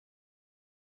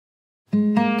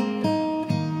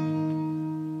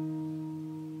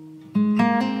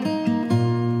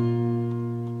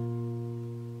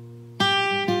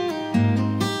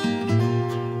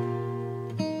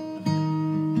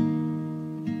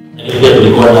Pia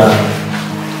tulikuwa na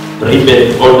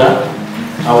rebirth order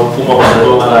au mfumo wa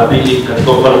kuzaliwa mara pili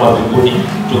katika ufalme wa mbinguni.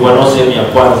 Tulikuwa na sehemu ya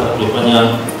kwanza tulifanya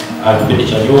kipindi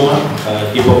cha nyuma,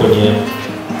 ipo kwenye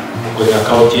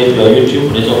account yetu ya YouTube,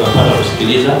 unaweza ukapata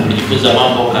kusikiliza. Tulijifunza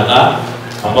mambo kadhaa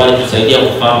ambayo yalitusaidia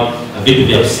kufahamu vitu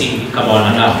vya msingi kama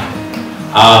wanadamu.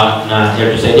 Na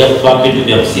yalitusaidia kufahamu vitu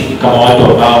vya msingi kama watu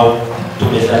ambao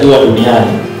tumezaliwa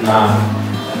duniani na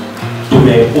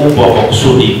tumeumbwa kwa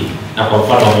kusudi na kwa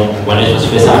mfano wa Mungu. Bwana Yesu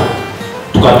asifiwe sana.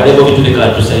 Tukaangalia vitu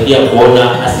vikatusaidia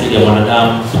kuona asili ya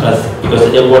mwanadamu,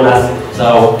 tukasaidia kuona asili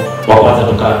zao wa kwanza,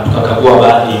 tukakagua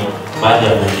baadhi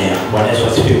ya maeneo. Bwana Yesu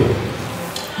asifiwe.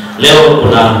 Leo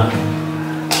kuna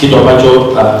kitu ambacho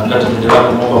wakati tunaendelea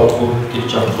kumwomba Mungu kitu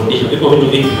cha kufundisha. Vipo vitu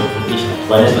vingi vya kufundisha.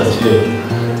 Bwana Yesu asifiwe.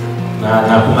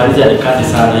 Na kumaliza ni kazi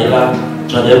sana, ila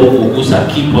tunajaribu kugusa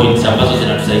key points ambazo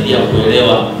zinatusaidia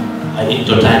kuelewa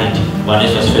totality. Bwana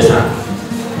Yesu asifiwe sana.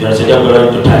 Tunasaidia kuelewa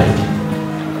totality.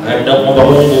 Naenda kuomba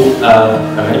Mungu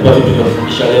akanipa vitu vya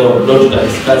kufundisha leo. Leo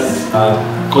tutadiscuss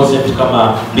concept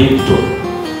kama big two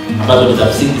ambazo ni za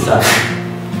msingi sana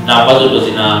na ambazo ndo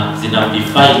zina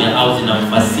define au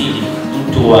zinamfasiri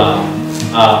mtu wa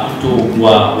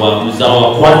uzao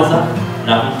wa kwanza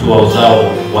na mtu wa uzao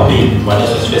wa pili. Bwana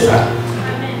Yesu asifiwe sana.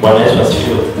 Bwana Yesu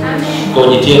asifiwe. Amen. Kwa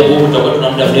nitie nguvu, tutakuwa tuna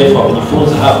muda mrefu wa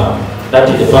kujifunza hapa. That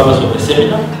is the purpose of the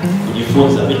seminar.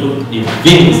 Kujifunza vitu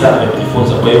vingi sana vya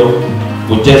kujifunza. Kwa hiyo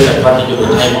utesa advantage of the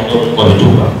time ambayo Mungu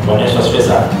ametupa. Bwana Yesu asifiwe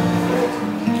sana.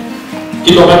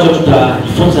 Kitu ambacho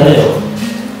tutajifunza leo,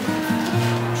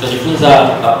 tutajifunza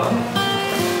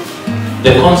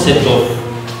the concept of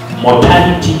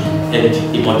mortality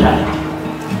and immortality.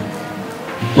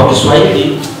 Kwa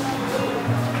Kiswahili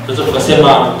tunaweza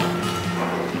tukasema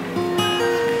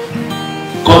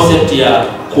concept ya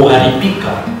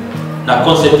kuharibika na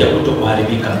concept ya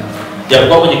kutokuharibika.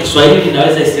 Japokuwa kwenye Kiswahili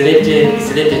inaweza isilete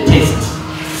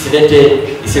taste,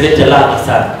 isilete ladha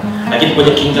sana, lakini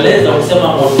kwenye Kiingereza ukisema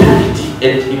mortality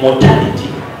and immortality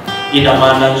ina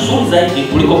maana nzuri zaidi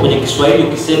kuliko kwenye Kiswahili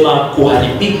ukisema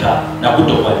kuharibika na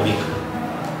kutokuharibika.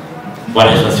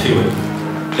 Bwana Yesu asifiwe.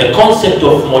 The concept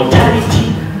of mortality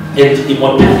and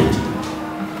immortality,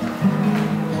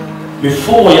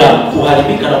 mifumo ya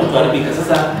kuharibika na kutoharibika.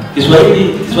 Sasa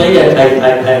Kiswahili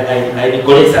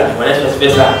hainikoleza. Bwana Yesu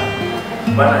asifiwe sana.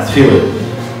 Bwana asifiwe.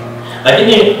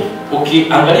 Lakini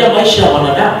ukiangalia maisha ya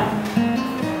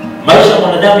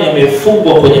mwanadamu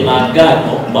yamefungwa kwenye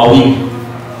maagano mawili.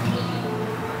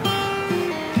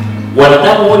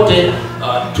 Wanadamu wote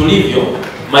tulivyo,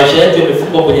 maisha yetu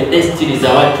yamefungwa kwenye destiny za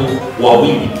watu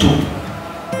wawili tu.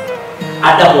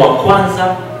 Adamu wa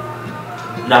kwanza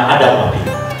na Adamu wa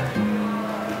pili.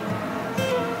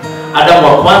 Adamu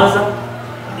wa kwanza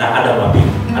na Adamu wa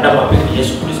pili. Adamu wa pili ni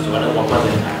Yesu Kristo, Adamu wa kwanza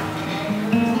ni nani?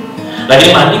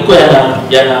 Lakini maandiko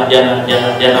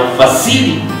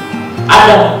yanamfasiri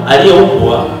Adamu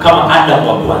aliyeumbwa kama Adamu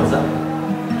wa kwanza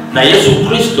na Yesu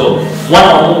Kristo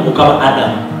mwana wa Mungu kama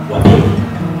Adamu wa pili.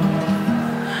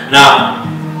 Na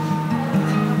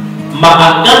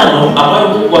maagano ambayo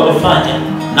Mungu amefanya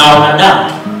na wanadamu,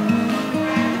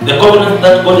 the covenant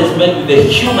that God has made with the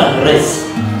human race,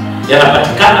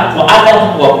 yanapatikana kwa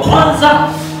Adamu wa kwanza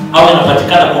au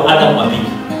yanapatikana kwa Adamu wa pili.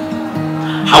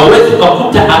 Hauwezi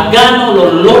kukuta agano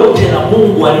lolote la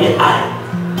Mungu aliye hai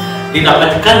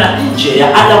linapatikana nje ya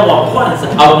Adamu wa kwanza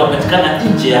au linapatikana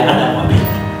nje ya Adamu wa pili.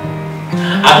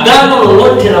 Agano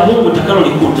lolote la Mungu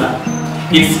utakalolikuta,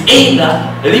 it's either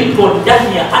lipo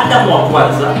ndani ya Adamu wa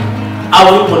kwanza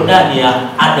au lipo ndani ya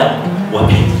Adamu wa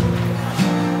pili.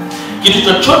 Kitu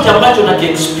chochote ambacho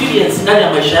unakiexperience ndani ya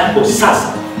maisha yako sasa,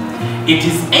 it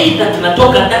is either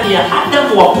kinatoka ndani ya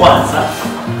Adamu wa kwanza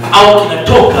au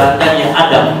kinatoka ndani ya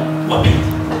Adamu wa pili.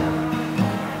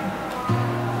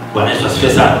 Bwana Yesu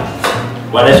asifiwe sana.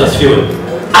 Bwana Yesu asifiwe.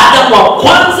 Adamu wa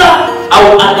kwanza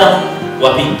au Adamu wa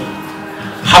pili.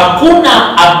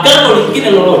 Hakuna agano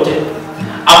lingine lolote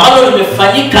ambalo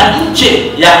limefanyika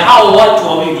nje ya hao watu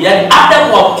wawili, yani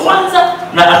Adamu wa kwanza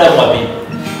na Adamu wa pili.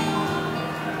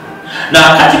 Na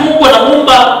wakati Mungu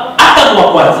anamuumba Adamu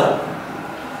wa kwanza,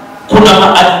 kuna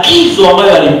maagizo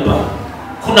ambayo alimpa,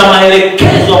 kuna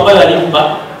maelekezo ambayo alimpa,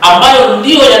 ambayo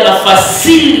ndio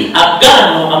yanafasiri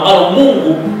agano ambalo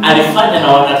Mungu alifanya na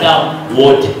wanadamu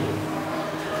wote.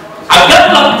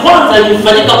 Agano la kwanza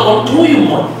lilifanyika kwa mtu huyu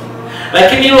mmoja,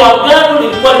 lakini hilo agano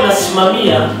lilikuwa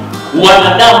linasimamia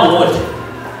wanadamu wote.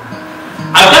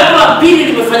 Agano la pili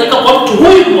limefanyika kwa mtu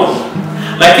huyu mmoja,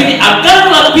 lakini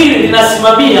agano la pili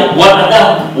linasimamia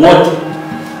wanadamu wote.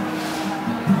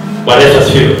 Bwana Yesu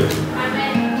asifiwe.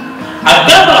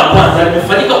 Agano la kwanza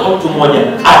limefanyika kwa mtu mmoja,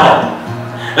 Adamu,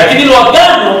 lakini hilo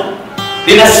agano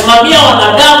linasimamia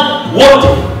wanadamu wote.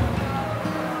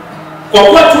 Kwa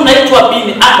kuwa tunaitwa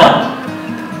bin Adam,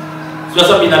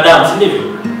 sio binadamu, si ndivyo?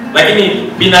 Lakini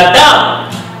binadamu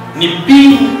ni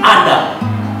bin Adam,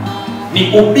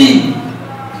 ni ubini.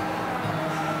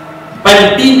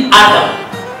 Bali bin Adam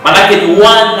manake ni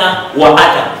wana wa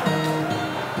Adam.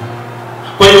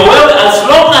 Kwa hiyo wewe as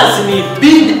long as ni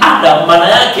bin Adam, maana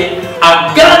yake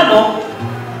agano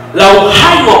la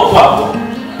uhai wa kwako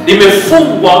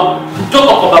limefungwa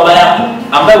kutoka kwa baba yako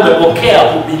ambaye umepokea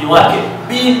ubini wake.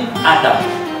 Bin Adam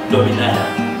ndio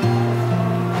binadamu.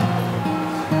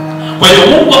 Kwa hiyo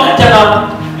Mungu akataka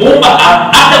muumba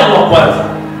Adam wa kwanza,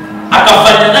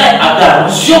 akafanya naye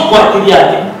agano, sio kwa ajili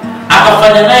yake,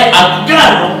 akafanya naye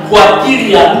agano kwa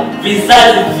ajili ya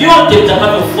vizazi vyote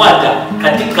vitakavyofuata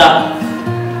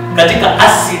katika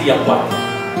asili ya kwake.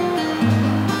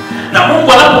 Na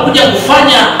Mungu anapokuja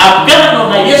kufanya agano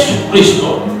na Yesu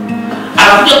Kristo,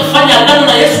 anakuja kufanya agano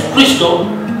na Yesu Kristo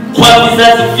kwa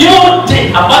vizazi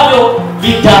vyote ambavyo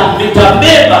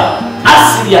vitabeba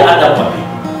asili ya Adamu wa pili.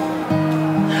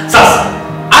 Sasa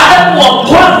Adamu wa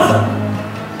kwanza,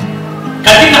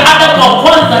 katika Adamu wa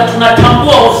kwanza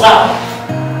tunatambua uzao,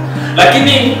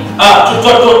 lakini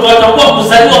tunatambua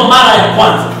kuzaliwa mara ya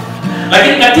kwanza.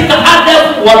 Lakini katika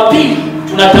Adamu wa pili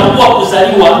tunatambua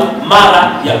kuzaliwa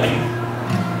mara ya pili.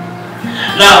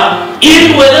 Na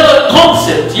ili uelewe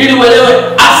concept, ili uelewe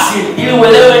asili, ili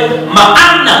uelewe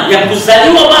maana ya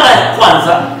kuzaliwa mara ya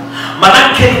kwanza,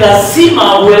 manake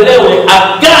lazima uelewe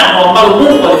agano ambalo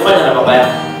Mungu alifanya na baba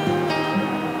yako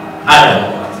Adamu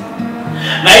wa kwanza.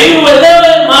 Na ili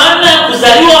uelewe maana ya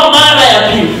kuzaliwa mara ya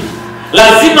pili,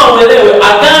 lazima uelewe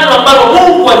agano ambalo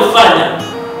Mungu alifanya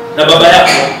na baba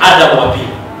yako Adamu wa pili,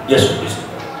 Yesu Kristo.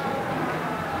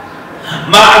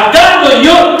 Maagano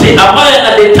yote ambayo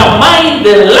yanadetermine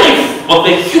the life of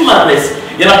the human race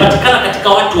yanapatikana katika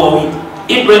watu wawili.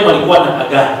 Ibrahim alikuwa na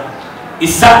agano,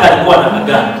 Isaka alikuwa na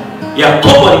agano,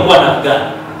 Yakobo alikuwa na agano,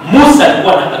 Musa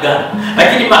alikuwa na agano.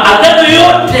 Lakini maagano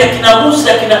yote ya kina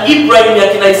Musa, ya kina Ibrahim, ya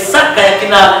kina Isaka,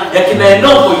 ya kina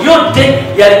Enoko, yote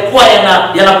yalikuwa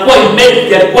yanakuwa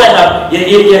imeli, yalikuwa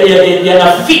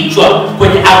yanafichwa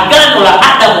kwenye agano la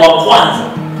Adamu wa kwanza.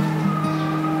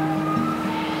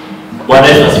 Bwana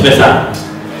Yesu asifiwe sana.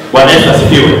 Bwana Yesu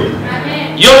asifiwe.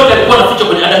 Amen. Yote yalikuwa yanafichwa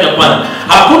kwenye Adamu ya kwanza.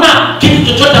 Hakuna kitu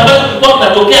chochote ambacho kilikuwa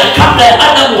kinatokea kabla ya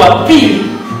Adamu wa pili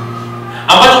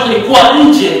ambacho kilikuwa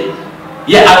nje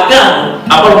ya agano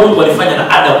ambalo Mungu alifanya na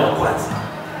Adamu wa kwanza.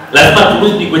 Lazima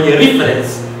turudi kwenye reference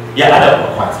ya Adamu wa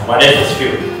kwanza. Bwana Yesu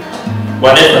asifiwe.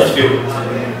 Bwana Yesu asifiwe.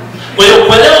 Kwa hiyo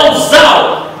kuelewa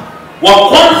uzao wa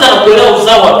kwanza na kuelewa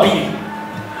uzao wa pili,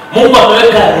 Mungu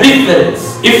ameweka reference.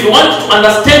 If you want to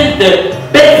understand the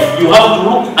birth, you have to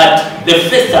look at the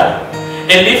first Adam.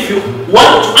 And if you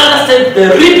want to understand the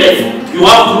rebirth, you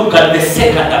have to look at the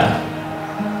second Adam.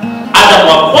 Adam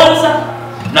wa kwanza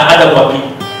na Adam wa pili.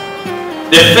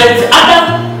 The first Adam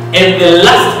and the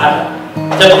last Adam.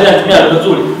 Tutakwenda kutumia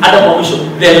vizuri Adam wa mwisho,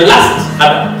 the last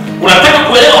Adam. Unataka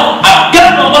kuelewa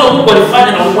agano ambalo Mungu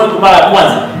alifanya na ulimwengu mara ya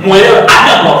kwanza, muelewe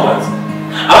Adam wa kwanza.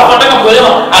 Alafu nataka kuelewa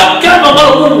agano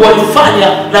ambalo Mungu alifanya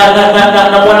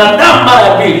na mwanadamu mara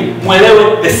ya pili, muelewe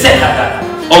the second Adam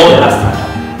or the last Adam.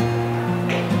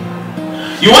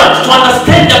 You want to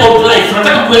understand about life,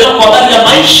 nataka kuelewa kwa habari ya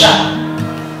maisha.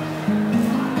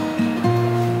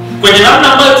 Kwenye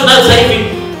namna ambayo tunayo sasa hivi,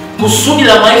 kusudi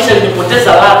la maisha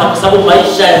limepoteza ladha kwa sababu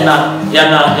maisha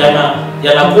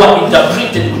yanakuwa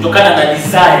interpreted kutokana na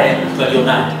desire ya mtu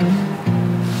alionayo.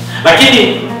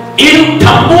 Lakini ili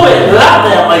utambue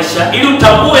ladha ya maisha, ili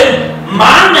utambue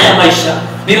maana ya maisha,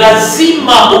 ni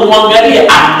lazima umwangalie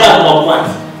Adamu wa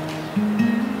kwanza.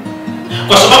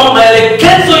 Kwa sababu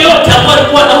maelekezo yote ambayo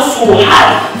yalikuwa yanahusu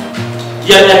uhai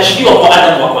yameachiliwa kwa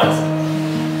Adamu wa kwanza.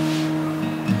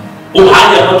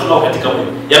 Uhai ambao tunao katika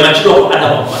mwili yameachiliwa kwa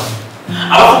Adamu wa kwanza.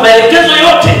 Alafu maelekezo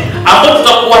yote ambayo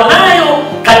tutakuwa nayo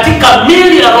katika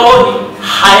mili ya rohoni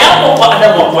hayapo kwa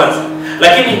Adamu wa kwanza,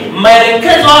 lakini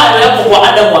maelekezo haya yapo kwa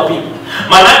Adamu wa pili.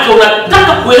 Maana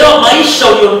unataka kuelewa maisha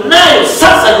ulionayo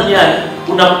sasa duniani,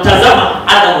 unamtazama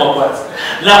Adamu wa kwanza.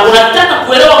 Na unataka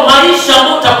kuelewa maisha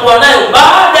ambayo utakuwa nayo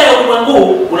baada ya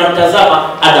ulimwengu, unamtazama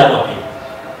Adamu wa pili.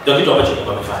 Ndio kitu ambacho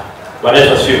Mungu amefanya. Bwana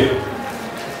Yesu asifiwe.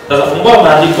 Sasa fungua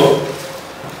maandiko.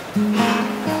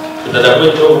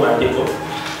 Tutatafuta kidogo maandiko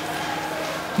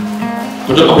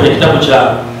kutoka kwenye kitabu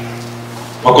cha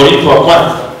Wakorintho wa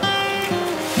kwanza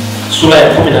sura ya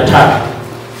 15.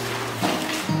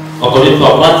 Wakorintho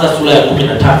wa kwanza sura ya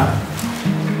 15.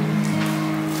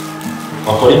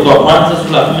 Wakorintho wa kwanza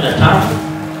sura ya 15,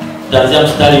 kuanzia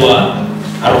mstari wa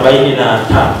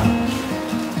 45.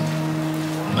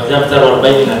 Kuanzia mstari wa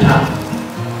 45.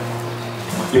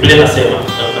 Biblia inasema,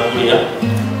 tutatangulia,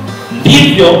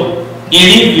 ndivyo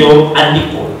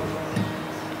ilivyoandikwa.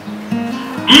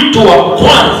 Mtu wa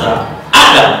kwanza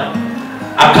Adam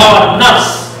akawa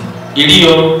nafsi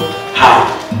iliyo hai.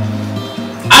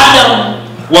 Adam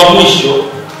wa mwisho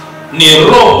ni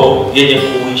roho yenye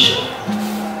kuisha,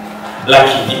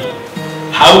 lakini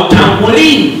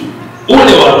hautangulii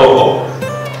ule wa roho,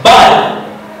 bali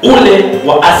ule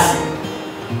wa asili.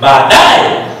 Baadaye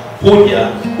huja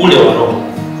ule wa roho.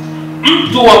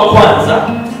 Mtu wa kwanza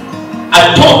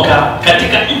atoka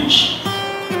katika nchi,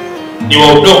 ni wa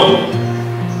udongo.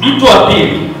 Mtu wa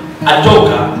pili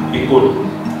atoka mbinguni.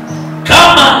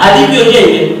 Kama alivyo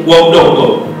yeye wa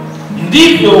udongo,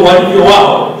 ndivyo walivyo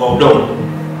wao wa udongo,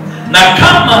 na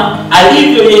kama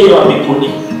alivyo yeye wa mbinguni,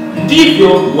 ndivyo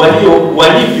walivyo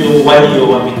walio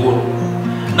wa mbinguni.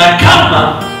 Na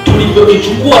kama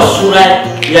tulivyoichukua sura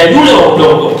ya yule wa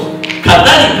udongo,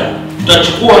 kadhalika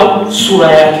tutachukua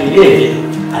sura yake yeye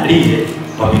aliye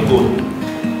wa mbinguni.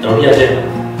 Tarudia tena,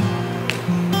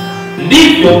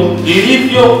 ndivyo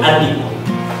ilivyoandikwa.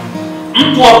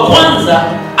 Mtu wa kwanza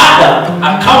Adam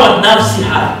akawa nafsi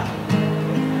hai.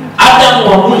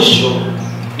 Adam wa mwisho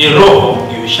ni roho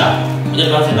iishayo. Ngoja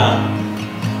tuanze na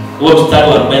huo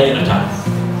mstari wa 45.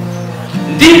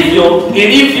 Ndivyo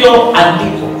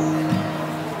ilivyoandikwa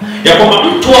ya kwamba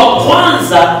mtu wa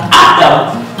kwanza Adam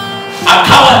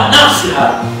akawa nafsi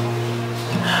hai,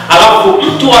 alafu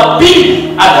mtu wa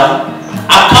pili Adam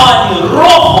akawa ni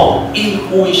roho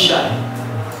iishayo.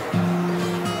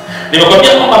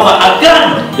 Nimekwambia kwamba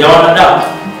maagano ya wanadamu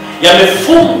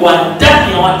yamefungwa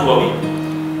ndani ya watu wawili,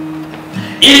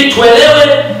 ili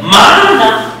tuelewe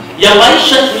maana ya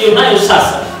maisha tuliyonayo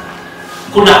sasa.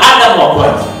 Kuna Adam wa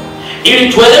kwanza,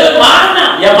 ili tuelewe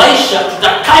maana ya maisha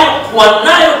tutakayokuwa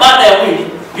nayo baada ya mwili,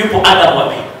 yupo Adam wa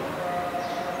pili.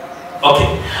 Okay,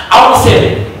 au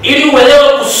niseme ili uelewe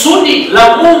kusudi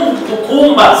la Mungu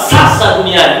kukuumba sasa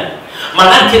duniani,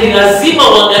 manake ni lazima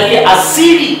uangalie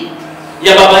asili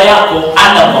ya baba yako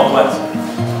Adam wa kwanza.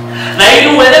 Na ili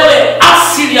uelewe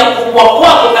asili ya kuwa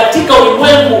kwako katika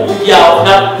ulimwengu ujao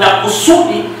na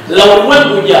kusudi la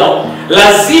ulimwengu ujao,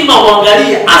 lazima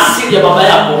uangalie asili ya baba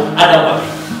yako Adam wa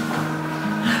pili.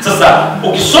 Sasa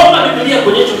ukisoma Biblia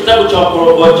kwenye hicho kitabu cha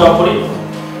Wakorintho,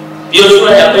 hiyo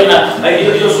sura ya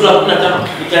 40, hiyo sura ya 15,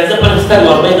 ikianzia pale mstari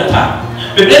wa 45,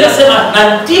 Biblia inasema,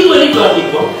 na ndivyo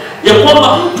ilivyoandikwa ya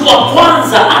kwamba mtu wa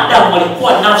kwanza Adam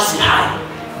alikuwa nafsi hai.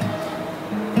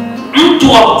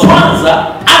 Mtu wa kwanza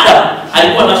Adam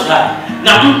alikuwa nafsi hai,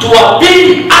 na mtu wa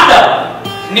pili Adam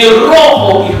ni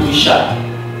roho ihuishayo.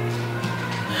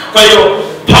 Kwa hiyo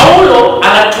Paulo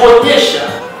anatuonyesha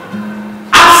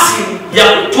asili ya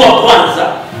mtu wa kwanza,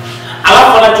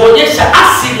 alafu anatuonyesha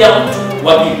asili ya mtu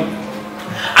wa pili.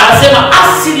 Anasema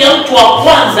asili ya mtu wa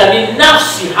kwanza ni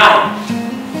nafsi hai,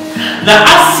 na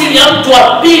asili ya mtu wa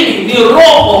pili ni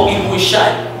roho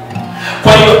ihuishayo.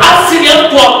 Kwa hiyo asili ya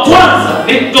mtu wa kwanza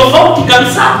ni tofauti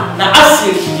kabisa na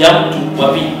asili ya mtu wa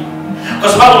pili, kwa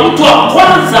sababu mtu wa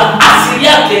kwanza asili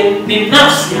yake ni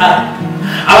nafsi hai,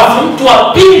 alafu mtu wa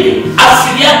pili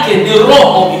asili yake ni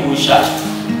roho ihuishayo.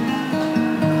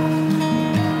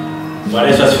 Bwana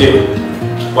Yesu asifiwe.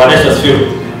 Bwana Yesu asifiwe.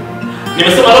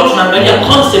 Nimesema leo tunaangalia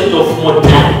concept of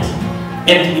mortality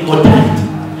and immortality,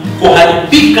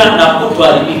 kuharibika na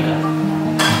kutoharibika.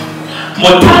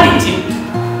 Mortality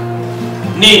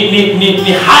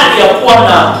ni hali ya kuwa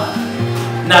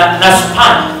na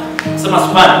span. Sema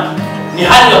span ni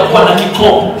hali ya kuwa na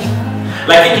kikomo,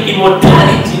 lakini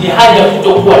immortality ni hali ya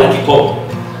kutokuwa na kikomo.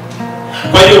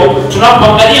 Kwa hiyo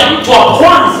tunapoangalia mtu wa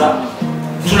kwanza,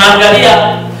 tunaangalia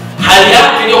hali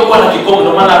yake iliyokuwa na kikomo,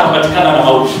 ndio maana akapatikana na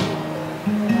mauti.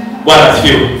 Bwana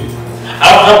asifiwe.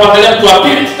 Alafu tunapoangalia mtu wa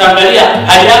pili, tutaangalia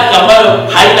hali yake ambayo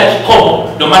haina kikomo,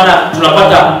 ndio maana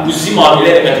tunapata uzima wa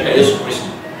milele katika Yesu Kristo.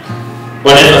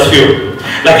 Bwana Yesu asifiwe.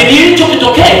 Lakini ili hicho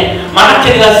kitokee, maana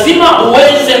ni lazima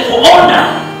uweze kuona,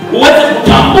 uweze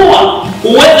kutambua,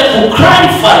 uweze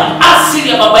kuclarify asili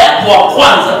ya baba yako wa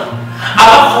kwanza,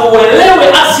 alafu uelewe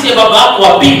asili ya baba yako wa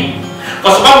pili.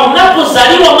 Kwa sababu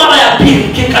unapozaliwa mara ya pili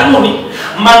kikanuni,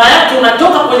 maana yake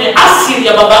unatoka kwenye asili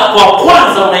ya baba yako wa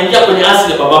kwanza unaingia kwenye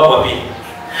asili ya baba yako wa pili.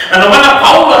 Na ndio maana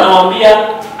Paulo anawaambia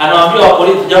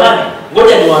Wakorintho, jamani,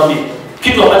 ngoja niwaambie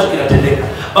kitu ambacho kinatendeka.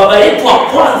 Baba yetu wa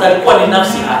kwanza alikuwa ni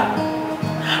nafsi hai,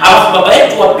 alafu baba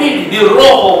yetu wa pili ni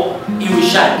roho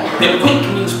ihuishayo, the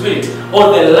quickening spirit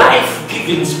or the life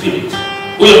giving spirit.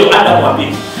 Huyo ni Adam wa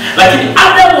pili. Lakini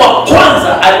Adam wa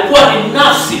kwanza alikuwa ni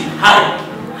nafsi hai.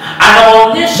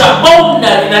 Anaonyesha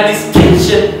boundary na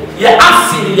distinction ya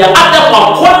asili ya Adam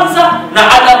wa kwanza na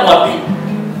Adam wa pili.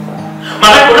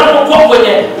 Maana unapokuwa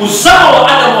kwenye uzao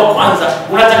wa Adam wa kwanza,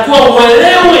 unatakiwa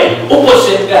uelewe upo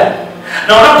sehemu gani.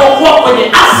 Na unapokuwa kwenye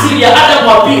asili ya Adamu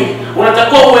wa pili,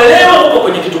 unatakiwa uelewe uko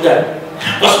kwenye kitu gani.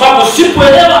 Kwa sababu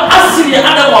usipoelewa asili ya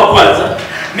Adamu wa kwanza,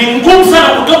 ni ngumu sana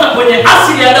kutoka kwenye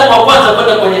asili ya Adamu wa kwanza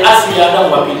kwenda kwenye asili ya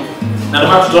Adamu wa pili. Na ndio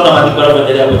maana tutaona maandiko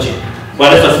yanavyoendelea hapo chini.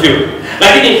 Bwana Yesu asifiwe.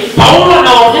 Lakini Paulo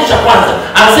anaonyesha kwanza,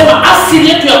 anasema asili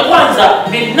yetu ya kwanza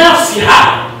ni nafsi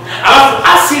hai. Alafu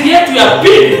asili yetu ya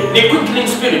pili ni quickening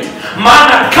spirit.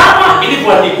 Maana kama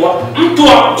ilivyoandikwa, mtu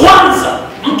wa kwanza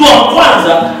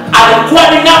alikuwa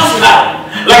ni nafsi hai,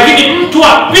 lakini mtu wa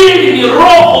pili ni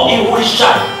roho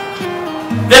ihuishayo.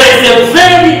 There is a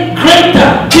very greater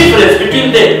difference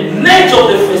between the nature of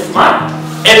the first man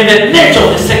and the nature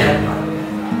of the second man.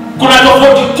 Kuna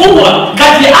tofauti kubwa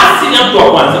kati ya asili ya mtu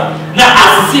wa kwanza na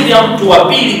asili ya mtu wa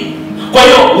pili. Kwa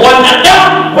hiyo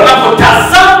wanadamu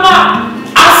wanapotazama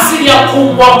asili ya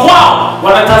kuumbwa kwao,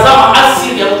 wanatazama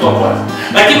asili ya mtu wa kwanza.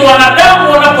 Lakini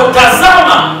wanadamu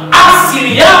wanapotazama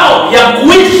asili yao ya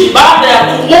kuishi baada ya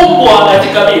kuumbwa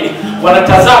katika mwili,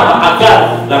 wanatazama agano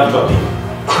la mtu wa pili.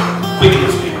 Quickening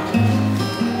spirit.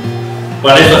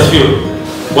 Bwana Yesu asifiwe.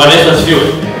 Bwana Yesu asifiwe.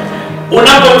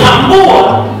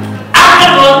 Unapotambua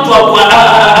agano la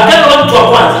mtu wa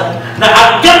kwanza na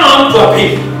agano la mtu wa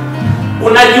pili,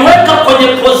 unajiweka kwenye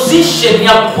position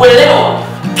ya kuelewa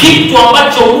kitu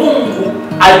ambacho Mungu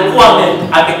alikuwa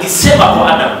amekisema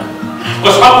kwa Adamu.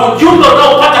 Kwa sababu ujumbe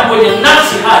unaopata kwenye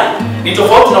nafsi hai ni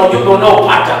tofauti na ujumbe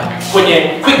unaopata kwenye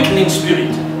quickening spirit,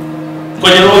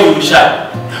 kwenye roho ihuishayo.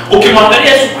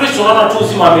 Ukimwangalia Yesu Kristo unaona tu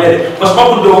uzima wa milele, kwa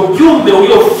sababu ndio ujumbe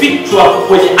uliofichwa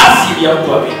kwenye asili ya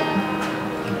mtu wa pili.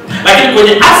 Lakini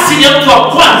kwenye asili ya mtu wa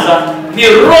kwanza ni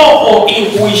roho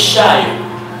ihuishayo.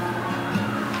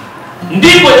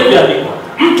 Ndivyo ilivyoandikwa.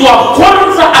 Mtu wa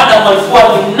kwanza Adamu alikuwa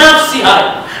ni nafsi hai,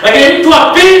 lakini mtu wa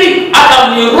pili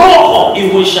Adamu ni roho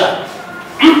ihuishayo.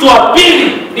 Mtu wa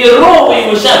pili ni roho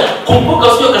ihuishayo. Kumbuka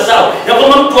usije ukasahau ya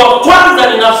kwamba mtu wa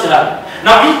kwanza ni nafsi hai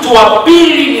na mtu wa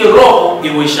pili ni roho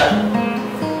ihuishayo.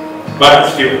 Bwana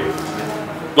asifiwe.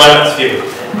 Bwana asifiwe.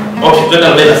 Okay, twende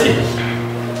mbele sasa.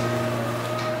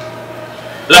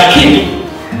 Lakini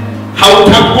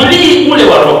hautangulii ule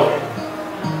wa roho,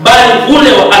 bali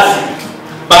ule wa asili.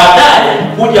 Baadaye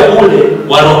kuja ule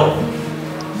wa roho.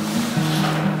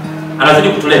 Anazidi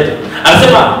kutuleta.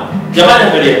 Anasema, jamani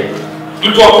angalia.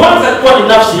 Mtu wa kwanza alikuwa ni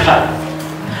nafsi hai.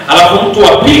 Alafu mtu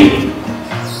wa pili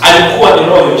alikuwa ni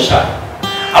roho ihuishayo.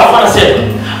 Alafu anasema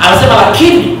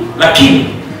lakini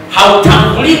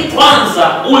hautangulii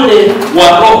kwanza ule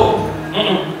wa roho.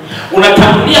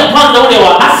 Unatangulia kwanza ule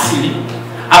wa asili,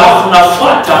 alafu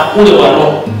unafuata ule wa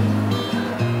roho.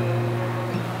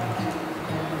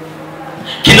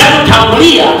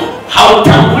 Kinachotangulia,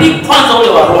 hautangulii kwanza ule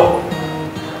wa roho.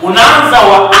 Unaanza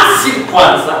wa asili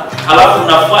kwanza, alafu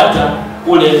unafuata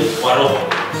ule wa roho.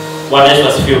 Bwana Yesu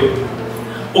asifiwe.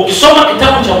 Ukisoma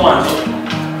kitabu cha Mwanzo,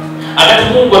 wakati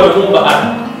Mungu amemuumba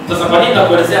Adamu. Sasa kwa nini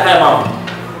nakuelezea haya mambo?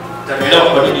 Utaelewa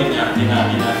kwa nini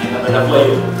ninapenda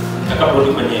hiyo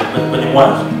tutakaporudi kwenye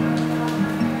Mwanzo.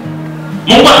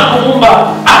 Mungu anapomuumba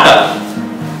Adamu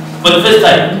for the first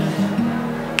time,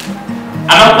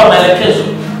 anampa maelekezo.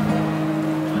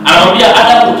 Anamwambia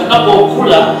Adamu,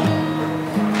 utakapokula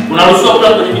unaruhusiwa kula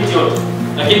kwenye miti yote,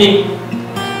 lakini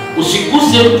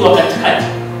usiguse mti wa katikati,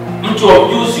 mti wa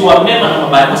ujuzi wa mema na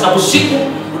mabaya, kwa sababu siku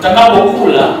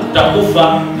utakapokula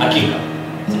utakufa hakika.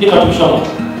 Ndio mtumishi wa Mungu.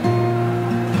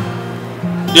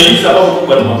 Ndio jinsi ambavyo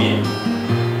Mungu alimwambia.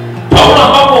 Paulo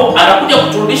ambapo anakuja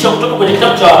kuturudisha kutoka kwenye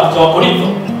kitabu cha Wakorintho,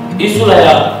 hii sura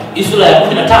ya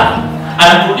 15,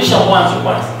 anaturudisha Mwanzo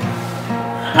kwanza.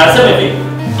 Anasema hivi,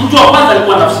 mtu wa kwanza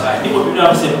alikuwa nafsi hai, ndipo Biblia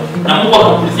inasema, na Mungu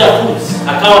akampulizia pumzi,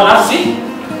 akawa nafsi,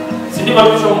 si ndivyo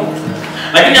mtumishi wa Mungu?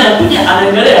 Lakini anakuja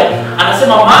anaendelea,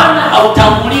 anasema maana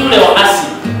hautangulii ule wa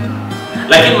asili,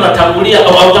 lakini unatangulia,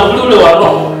 au hautangulii ule wa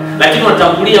roho, lakini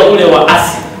unatangulia ule wa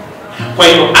asili. Kwa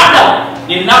hiyo Adam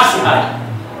ni nafsi hai,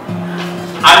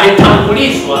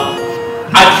 ametangulizwa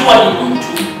akiwa ni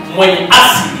mtu mwenye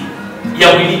asili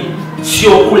ya mwili,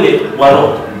 sio ule wa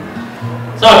roho.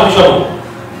 Sawa mtumishi wa Mungu?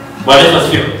 Bwana Yesu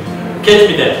asifiwe. Catch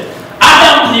me there.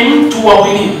 Adam ni mtu wa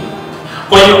mwili.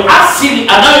 Kwa hiyo asili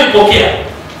anayoipokea,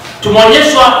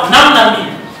 tumeonyeshwa namna mbili.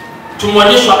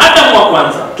 Tumeonyeshwa Adam wa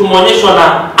kwanza, tumeonyeshwa na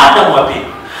Adam wa pili.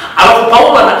 Alafu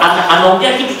Paulo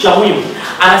anaongea kitu cha muhimu.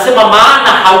 Anasema maana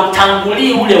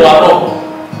hautangulii ule wa roho.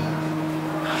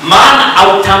 Maana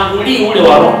hautangulii ule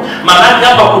wa roho. Maana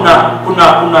hapa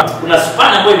kuna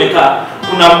spana ambayo imekaa.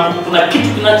 Kuna kitu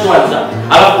kinachoanza,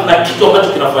 alafu kuna kitu ambacho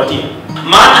kinafuatia.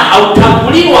 Maana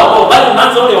hautangulii wa roho, bali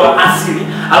unaanza ule wa asili,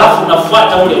 alafu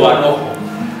unafuata ule wa roho.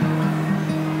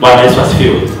 Bwana Yesu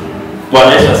asifiwe.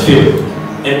 Bwana Yesu asifiwe.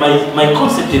 And my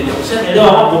concept is, ukishaelewa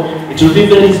hapo, it will be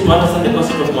very easy to understand the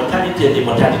concept of mortality and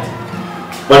immortality.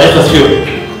 Bwana Yesu asifiwe.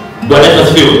 Bwana Yesu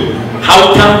asifiwe.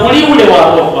 Hautangulii ule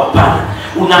wa roho, hapana.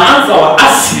 Unaanza wa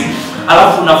asili,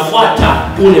 alafu unafuata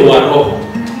ule wa roho.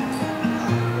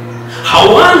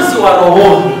 Hauanzi wa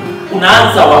rohoni,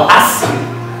 unaanza wa asili.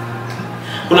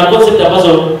 Kuna concept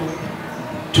ambazo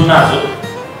tunazo.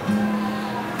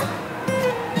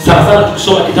 Sana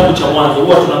tukisoma kitabu cha Mwanzo,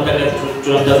 huwa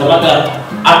tunamtazamaga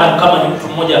Adam kama ni mtu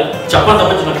mmoja. Cha kwanza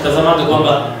ambacho tunakitazamaga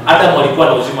kwamba Adam alikuwa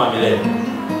na uzima wa milele.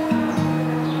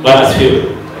 Bwana asifiwe.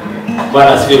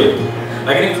 Bwana asifiwe.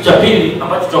 Lakini kitu cha pili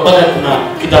ambacho tunapata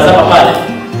tunakitazama pale,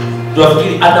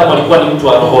 tunafikiri Adam alikuwa ni mtu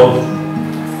wa rohoni.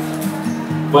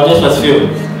 Bwana Yesu asifiwe.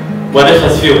 Bwana Yesu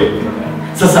asifiwe.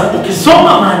 Sasa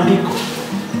ukisoma maandiko,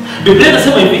 Biblia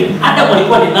inasema hivi, Adam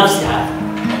alikuwa ni nafsi hai.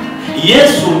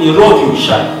 Yesu ni roho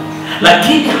uishaji.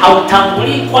 Lakini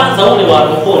hautangulii kwanza ule wa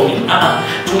rohoni.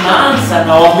 Tunaanza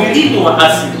na wa mwilini wa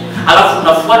asili, alafu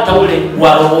unafuata ule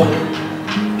wa rohoni.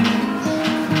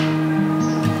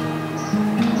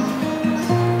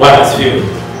 Bwana asifiwe.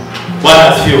 Bwana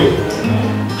asifiwe.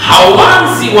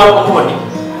 Hauanzi wa rohoni,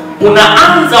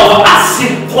 unaanza wa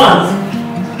asili kwanza.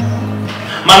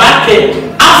 Manake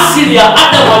asili ya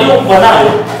Adam aliyokuwa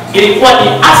nayo ilikuwa ni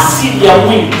asili ya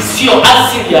mwili, sio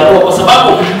asili ya roho, kwa sababu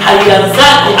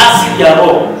haianzaji asili ya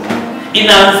roho.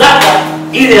 Inaanzaga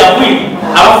ile ya mwili,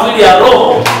 alafu ile ya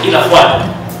roho inafuata.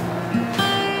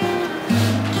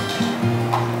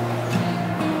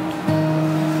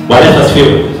 Bwana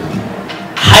asifiwe.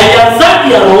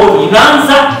 Haianzaji ya rohoni,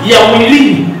 inaanza ya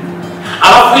mwilini,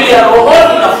 alafu ile ya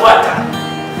rohoni inafuata.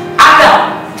 Adam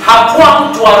hakuwa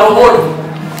mtu wa rohoni.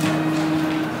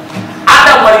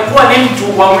 Adam alikuwa ni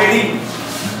mtu wa mwilini,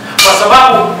 kwa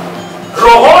sababu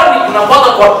rohoni kunakuwa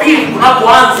kwa pili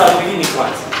kunapoanza mwilini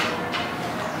kwanza.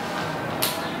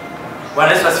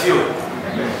 Bwana Yesu asifiwe.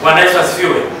 Bwana Yesu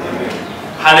asifiwe.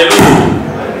 Haleluya.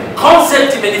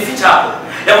 Concept imejificha hapo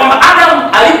ya kwamba Adam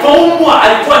alipoumbwa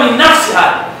alikuwa ni nafsi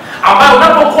hai, ambayo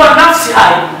unapokuwa nafsi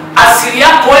hai, asili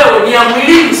yako wewe ni ya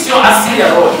mwilini, sio asili ya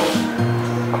roho.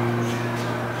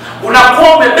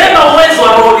 Unakuwa umebeba uwezo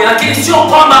wa roho, lakini sio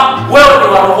kwamba wewe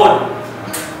ni wa roho.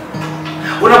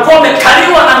 Unakuwa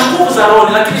umekaliwa na nguvu za roho,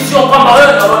 lakini sio kwamba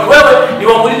wewe ni wa roho, wewe ni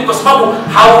wa mwili, kwa sababu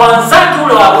hauanzaji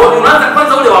ule wa roho, unaanza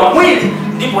kwanza ule wa mwili,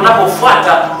 ndipo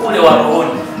unapofuata ule wa roho.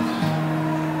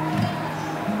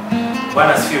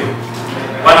 Bwana asifiwe.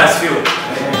 Bwana asifiwe.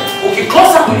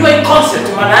 Ukikosa kujua hii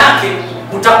concept, maana yake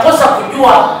utakosa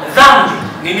kujua dhambi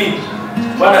ni nini.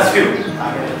 Bwana asifiwe.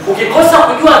 Ukikosa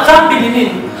kujua dhambi ni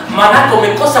nini, maana yake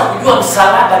umekosa kujua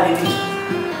msalaba ni nini.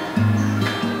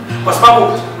 Kwa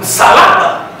sababu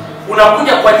msalaba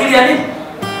unakuja kwa ajili ya nini?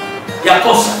 Ya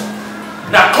kosa.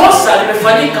 Na kosa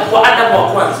limefanyika kwa Adamu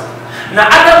wa kwanza. Na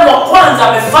Adamu wa kwanza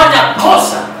amefanya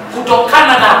kosa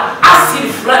kutokana na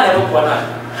asili fulani aliyokuwa nayo.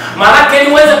 Maana yake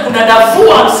ili uweze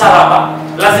kudadavua msalaba,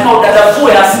 lazima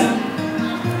udadavue asili.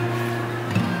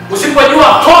 Usipojua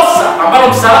kosa ambalo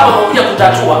msalaba unakuja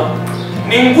kutatua,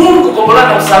 ni ngumu kukombolewa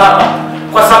na msalaba,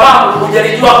 kwa sababu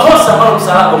hujalijua kosa ambalo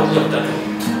msalaba unakuja kutatua.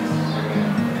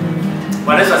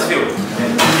 Bwana Yesu asifiwe.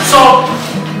 So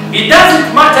it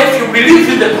doesn't matter if you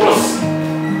believe in the cross.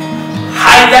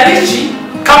 Haijalishi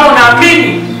kama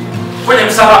unaamini kwenye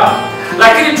msalaba,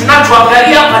 lakini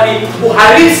tunachoangalia hapa ni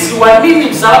uhalisi wa nini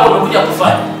msalaba unakuja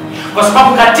kufanya. Kwa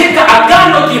sababu katika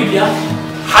Agano Jipya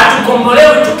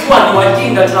hatukombolewi tukiwa ni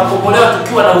wajinga, tunakombolewa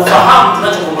tukiwa na ufahamu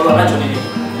tunachokombolewa nacho nini.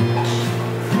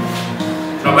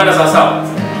 Tunakwenda sawa sawa.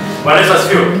 Bwana Yesu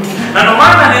asifiwe. Na ndio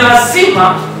maana ni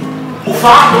lazima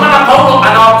ufahamu. Maana Paulo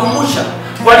anawakumbusha.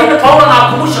 Kwa nini Paulo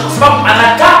anawakumbusha? Kwa sababu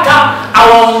anataka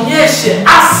awaonyeshe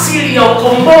asili ya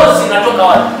ukombozi inatoka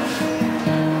wapi.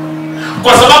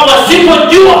 Kwa sababu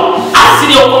wasipojua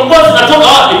asili ya ukombozi inatoka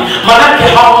wapi,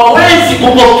 maana hawawezi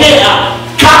kupokea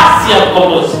kazi ya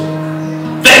ukombozi.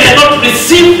 They cannot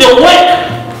receive the work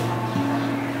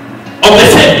of the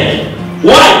Savior.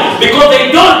 Why? Because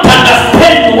they don't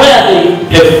understand where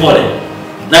they have fallen.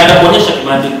 Na nitakuonyesha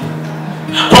kimaandiko.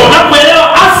 Kwa unapoelewa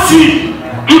asili,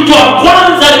 mtu wa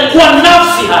kwanza alikuwa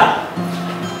nafsi hai,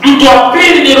 mtu wa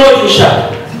pili ni roho ishaji.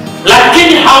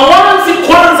 Lakini hawanzi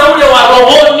kwanza ule wa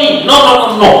rohoni.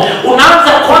 No.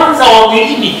 Unaanza kwanza wa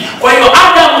mwilini. Kwa hiyo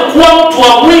Adamu kuwa mtu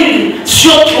wa mwili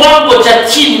sio kiwango cha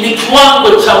chini, ni kiwango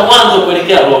cha mwanzo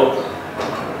kuelekea roho.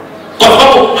 Kwa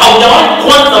sababu haujawahi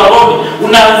kwanza wa rohoni,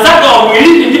 unaanzaga wa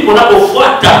mwilini ndipo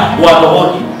unapofuata wa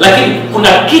rohoni. Lakini kuna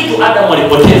kitu Adamu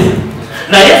alipoteza,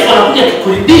 na Yesu anakuja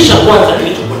kukurudisha kwanza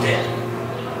kilichopotea.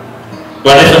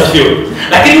 Bwana Yesu asifiwe.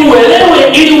 Lakini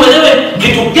ili uelewe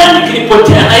kitu gani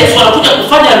kilipotea, na Yesu anakuja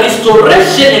kufanya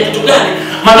restoration ya kitu gani,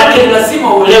 Maana ni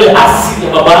lazima uelewe asili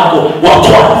ya baba yako wa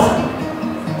kwanza.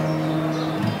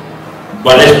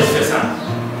 Bwana Yesu asifiwe sana.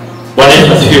 Bwana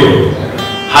Yesu asifiwe.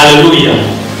 Haleluya.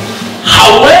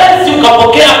 Hawezi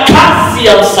ukapokea kazi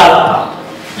ya msalaba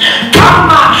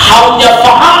kama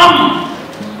haujafahamu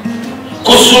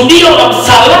kusudio la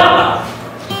msalaba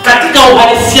katika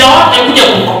uhalisia wake kuja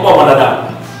kumkomboa mwanadamu.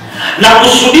 Na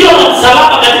kusudio la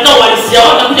msalaba katika uhalisia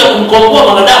wake kuja kumkomboa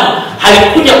mwanadamu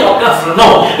halikuja kwa ghafla,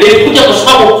 no. Lilikuja kwa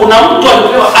sababu kuna mtu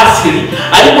alipewa asili.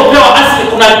 Alipopewa asili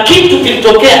kuna kitu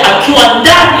kilitokea akiwa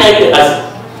ndani ya ile asili.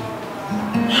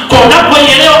 Kwa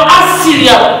unapoelewa asili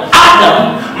ya Adam,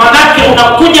 manake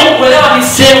unakuja kuelewa ni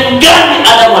sehemu gani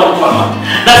Adam alikwama.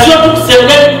 Na sio tu sehemu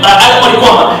gani Adam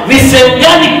alikwama, ni sehemu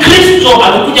gani Kristo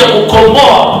amekuja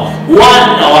kukomboa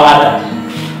wana wa Adam.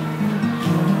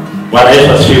 Bwana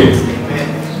Yesu asifiwe.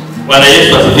 Bwana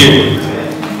Yesu asifiwe.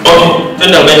 Okay,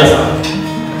 twende mbele sana.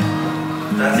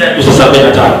 Tuanze sasa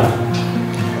 45.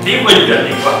 Ndivyo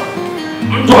ilivyoandikwa.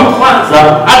 Mtu wa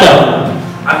kwanza Adam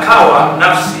akawa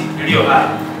nafsi iliyo hai.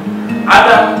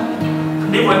 Adam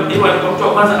ndivyo mtu wa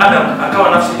kwanza Adam akawa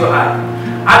nafsi iliyo hai.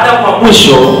 Adam wa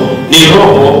mwisho ni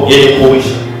roho yenye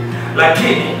kuisha.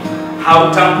 Lakini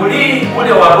hautangulii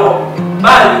ule wa roho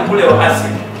bali ule wa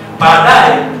asili.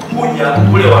 Baadaye kuja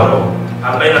ule wa roho.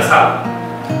 47.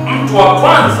 Mtu wa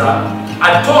kwanza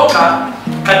atoka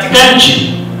katika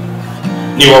nchi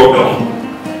ni wa udongo.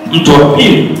 Mtu wa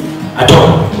pili atoka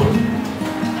mbinguni.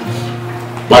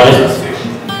 Bwana Yesu asifiwe.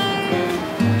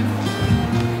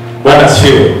 Bwana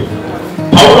asifiwe.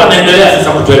 Paulo anaendelea sasa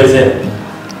kutuelezea.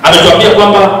 Ametuambia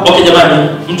kwamba okay jamani,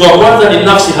 mtu wa kwanza ni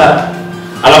nafsi hai.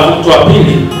 Alafu mtu wa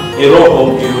pili ni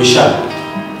roho yuishayo.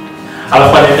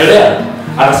 Alafu anaendelea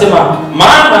anasema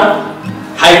maana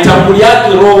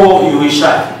haitambuliagi roho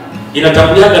yuishayo.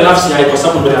 Inatambuliaga nafsi hai kwa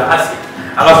sababu ndio ya asili.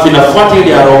 Alafu inafuata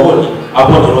ile ya rohoni,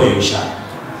 hapo ndio roho yuishayo.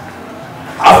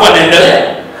 Alafu anaendelea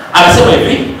anasema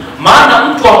hivi, maana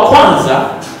mtu wa kwanza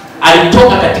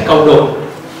alitoka katika udongo.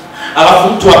 Alafu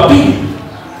mtu wa pili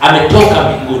ametoka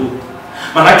mbinguni.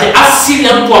 Maana asili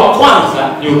ya mtu wa kwanza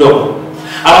ni udongo.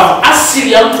 Alafu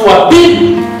asili ya mtu wa pili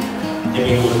ni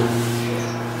mbinguni.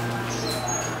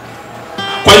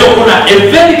 Kwa hiyo kuna a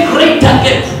very great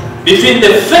gap between the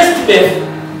first birth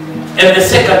and the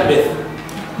second birth.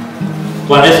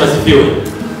 Bwana Yesu asifiwe.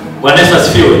 Bwana Yesu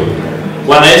asifiwe.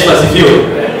 Bwana Yesu asifiwe.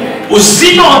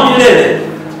 Uzima wa milele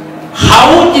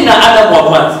hauji na Adamu wa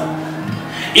kwanza.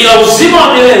 Ila uzima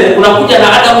wa milele unakuja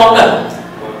na Adamu wa ngapi?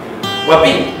 Wa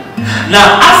pili. Na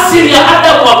asili ya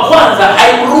Adamu wa kwanza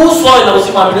haimruhusu awe na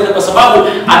uzima wa milele kwa sababu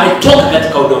ametoka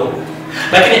katika udongo.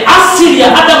 Lakini asili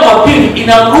ya Adamu wa pili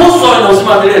inamruhusu awe na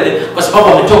uzima wa milele kwa sababu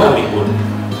ametoka mbinguni.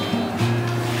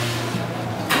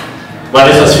 Bwana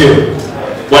Yesu asifiwe.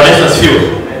 Bwana Yesu asifiwe.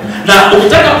 Na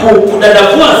ukitaka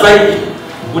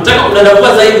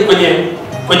kudadavua zaidi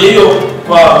kwenye hiyo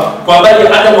kwa habari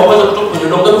ya Adamu wa kwanza kutoka kwenye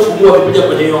udongo, kufungua Biblia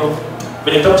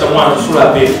kwenye kitabu cha Mwanzo sura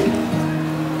ya 2.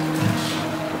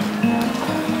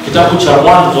 Kitabu cha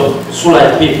Mwanzo sura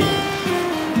ya 2.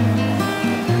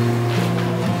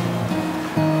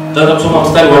 Tutaanza kusoma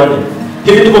mstari wa 4.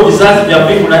 Hivi ndivyo vizazi vya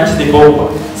mbingu na nchi zilipoumbwa.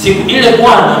 Siku ile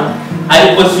Bwana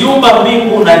alipoziumba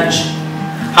mbingu na nchi,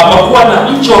 hapakuwa na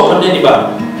mche wa kondeni bado,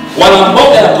 wala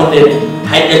mboga ya kondeni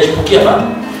haijachipukia bado,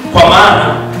 kwa maana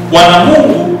Bwana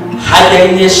Mungu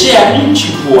hajainyeshea nchi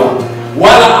mvua,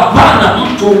 wala hapana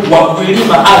mtu wa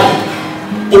kuilima ardhi.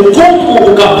 Ukungu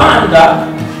ukapanda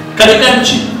katika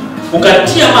nchi,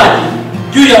 ukatia maji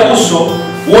juu ya uso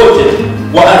wote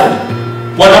wa ardhi.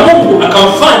 Bwana Mungu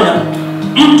akamfanya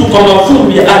mtu kwa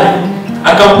mavumbi ya ardhi,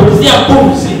 akampulizia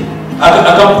pumzi,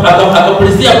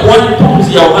 akapulizia puani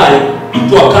pumzi ya uhai,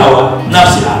 mtu akawa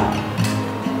nafsi hai.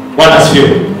 Bwana asifiwe.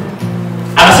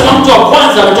 Anasema mtu wa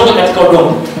kwanza ametoka katika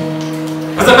udongo.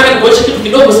 Sasa nataka nikuonyeshe kitu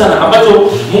kidogo sana ambacho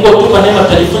Mungu atupa neema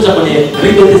tutajifunza kwenye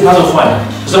readings zinazofuata.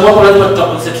 Kwa sababu hapo lazima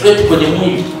tutaconcentrate kwenye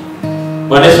mwili.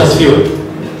 Bwana Yesu asifiwe.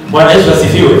 Bwana Yesu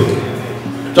asifiwe.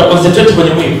 Tutaconcentrate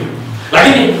kwenye mwili.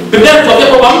 Lakini Biblia inatuambia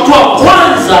kwamba mtu wa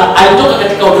kwanza alitoka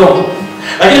katika udongo.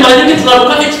 Lakini mara nyingi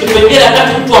tunaruka hichi kipengele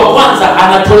wakati mtu wa kwanza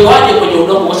anatolewaje kwenye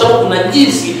udongo, kwa sababu kuna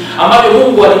jinsi ambavyo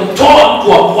Mungu alimtoa mtu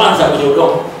wa kwanza kwenye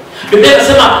udongo. Biblia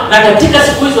inasema na katika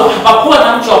siku hizo hapakuwa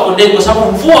na mche wa kondeni kwa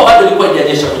sababu mvua bado ilikuwa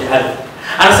haijanyesha kwenye ardhi.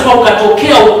 Anasema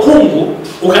ukatokea ukungu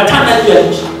ukatanda juu ya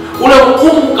nchi. Ule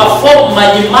ukungu ukaform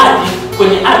maji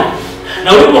kwenye ardhi.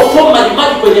 Na ulipoform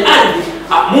maji kwenye ardhi,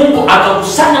 Mungu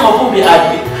akakusanya mavumbi ya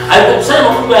ardhi. Alipokusanya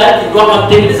mavumbi ya ardhi ndio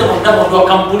akamtengeneza mwanadamu, ndio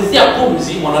akampulizia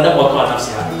pumzi, mwanadamu akawa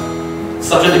nafsi yake.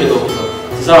 Sasa twende kidogo.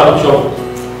 Sasa watu,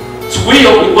 siku hiyo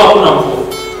kulikuwa hakuna mvua.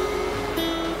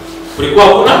 Kulikuwa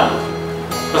hakuna,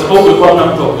 kwa sababu kulikuwa hakuna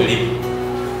mtu wa kulima.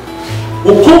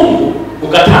 ukungu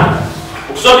ukatanda.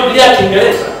 Ukisoma Biblia ya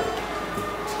Kiingereza,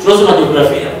 tunasoma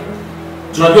jiografia,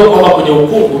 tunajua kwamba kwenye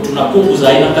ukungu tuna kungu za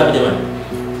aina ngapi jamani?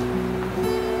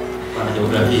 Bwana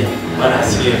jiografia, bwana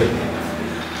asifiwe.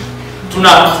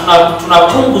 Tuna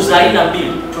kungu za aina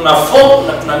mbili, tuna fog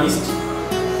na tuna mist.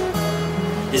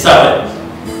 Ni sawa?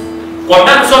 Kwa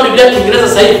ndani soma Biblia ya Kiingereza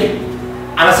sasa hivi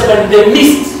anasema the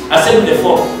mist, asema the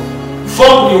fog.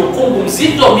 Fog ni ukungu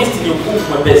mzito, mist ni ukungu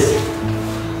mwepesi.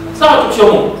 Sawa tukiwa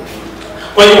Mungu.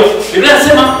 Kwa hiyo Biblia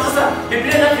inasema sasa,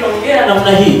 Biblia inapoongea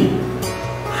namna hii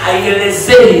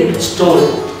haielezei story,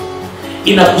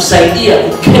 inakusaidia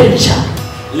kucapture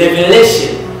revelation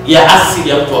ya asili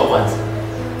ya mtu wa kwanza.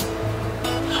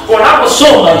 Kwa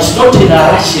unaposoma, it's not in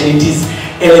a Russian, it is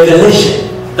a revelation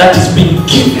that is being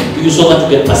given to you so that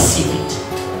you can perceive it.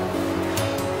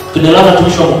 Tunaelewana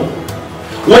tumishi wa Mungu?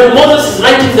 When Moses is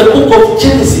writing the book of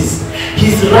Genesis,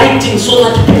 he's writing so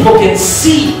that people can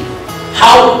see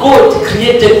how God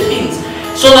created things,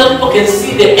 so that people can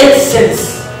see the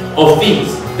essence of things.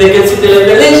 They can see the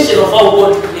revelation of how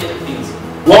God created things.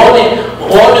 Waone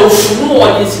ufunuo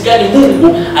wa jinsi gani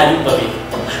Mungu aliumba vitu.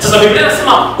 Sasa Biblia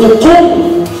inasema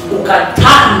ukungu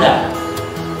ukatanda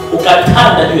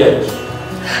juu ya nchi.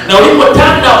 Na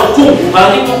ulipotanda ukungu,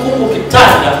 mara nyingi ukungu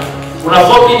ukitanda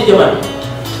unaform nini jamani?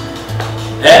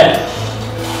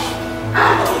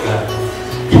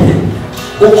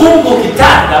 Ukungu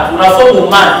ukitanda unaform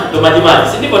umande, ndio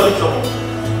majimaji. Si ndivyo tulicho?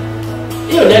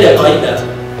 Hiyo ni hali ya kawaida.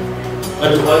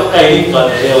 Watu walioka elimu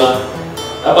wanaelewa.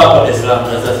 Hapa Dar es Salaam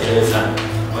na sasa sielewi sana.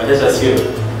 Wanaeleza sio.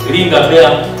 Iringa pia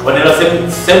wanaelewa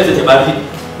sehemu zenye baridi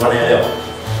wanaelewa.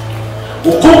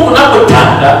 Ukungu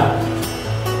unapotanda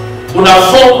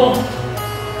unaform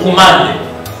umande.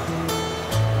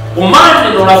 Umande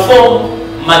ndio unaform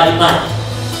majimaji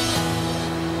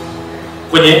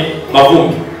kwenye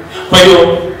mavumbi. Kwa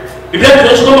hiyo Biblia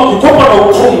inaonyesha kwamba kukopa na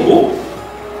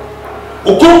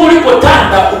ukungu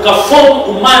ulipotanda ukaform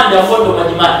umande ambao ndio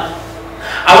majimaji.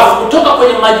 Alafu kutoka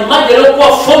kwenye majimaji yaliokuwa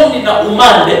formed na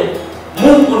umande,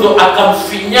 Mungu ndio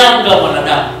akamfinyanga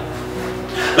mwanadamu.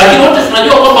 Lakini wote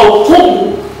tunajua kwamba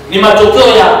ukungu ni matokeo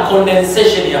ya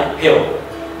condensation ya hewa.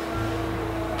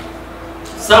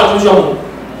 Sawa tumishi wa Mungu?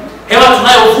 Hewa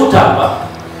tunayovuta hapa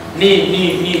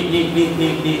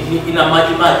ina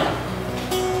maji.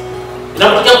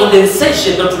 Inapotokea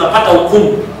condensation ndio tunapata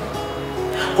ukungu.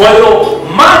 Kwa hiyo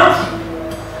maji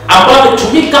ambayo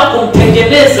yametumika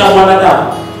kumtengeneza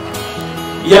mwanadamu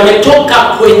yametoka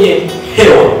kwenye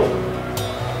hewa.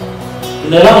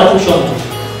 Unaelewa tumishi wa Mungu?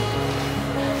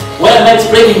 Why am I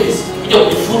explaining this? Tukija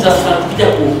kujifunza sana,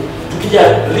 tukija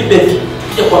rebirth,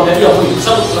 tukija kuangalia mwili. Kwa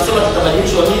sababu tunasema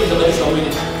tutabadilishwa mwili,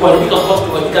 kuharibika kwa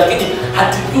kuharibika, lakini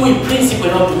hatujui principle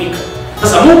inayotumika.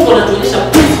 Sasa Mungu anatuonyesha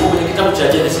principle kwenye kitabu cha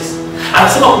Genesis.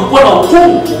 Anasema kulikuwa na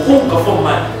ukungu kaform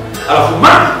maji. Alafu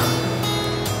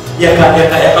maji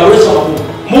yakalowesha mavumbi.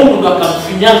 Mungu ndo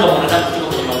akamfinyanga mwanadamu kutoka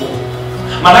kwenye mavumbi.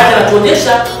 Maana yake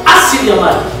anatuonyesha asili ya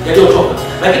maji yaliyotoka.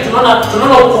 Lakini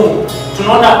tunaona ukungu,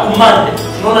 tunaona umande,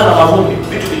 tunaona na mavumbi,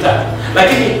 vitu vitatu.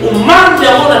 Lakini umande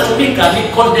ambao unatumika ni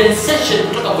condensation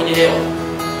kutoka kwenye hewa.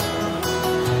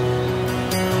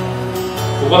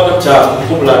 Kwa cha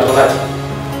kumbukumbu la Torati.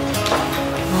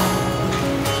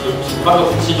 Mpaka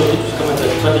kufundisha kitu kama cha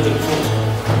kipande cha kifungo.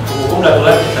 Kumbukumbu la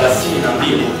Torati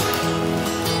 32.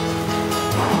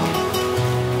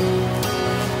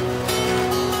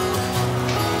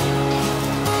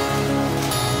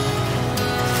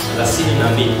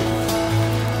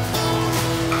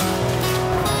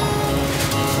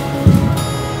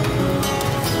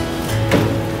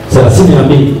 Thelathini na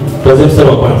mbili. Tuanze mstari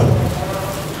wa kwanza.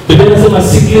 Biblia inasema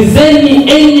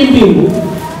sikilizeni enyi mbingu,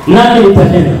 nami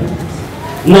nitanena,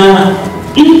 na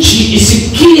nchi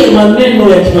isikie maneno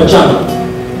ya kinywa changu.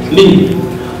 Mbili,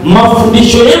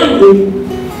 mafundisho yangu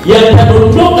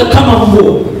yatadondoka kama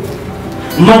mvua,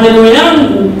 maneno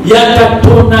yangu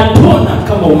yatatona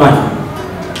kama umande.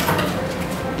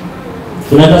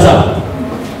 Tunatazama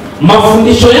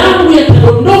mafundisho yangu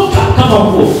yatadondoka kama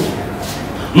mvua,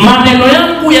 maneno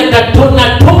yangu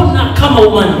yatatona kama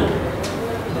umande.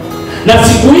 Na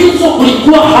siku hizo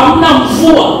kulikuwa hamna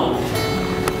mvua,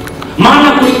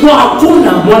 maana kulikuwa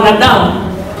hakuna mwanadamu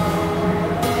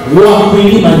wa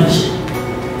kuilima nchi.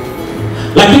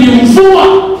 Lakini mvua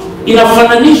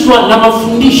inafananishwa na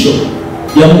mafundisho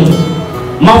ya Mungu.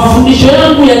 Mafundisho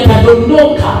yangu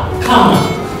yatadondoka kama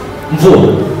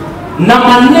mvua, na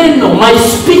maneno, my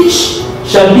speech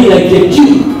shall be like a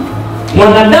dew.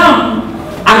 Mwanadamu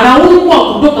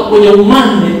anaumbwa kutoka kwenye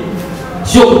umande,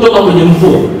 sio kutoka kwenye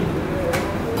mvua.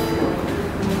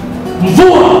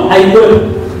 Mvua haikuwepo.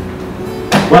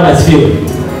 Bwana asifiwe.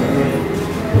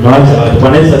 Unaacha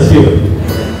Bwana Yesu asifiwe.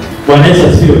 Bwana Yesu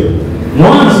asifiwe.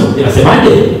 Mwanzo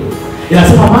inasemaje?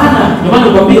 Inasema maana, ndio maana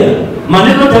nakwambia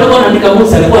maneno yote alikuwa anaandika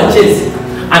Musa alikuwa acheze.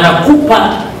 Anakupa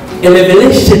a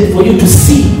revelation for you to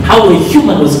see how a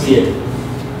human was created.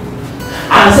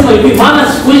 Anasema hivi, maana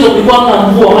siku hizo kulikuwa hamna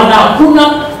mvua, maana hakuna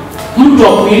mtu wa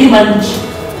kuilima nchi.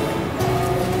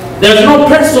 There is no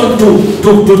person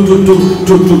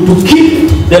to keep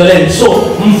the land. So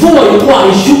mvua ilikuwa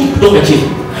haishuki kutoka chini.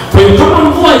 Kwa hiyo kama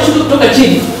mvua haishuki kutoka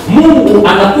chini, Mungu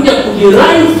anakuja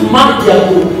kuderive maji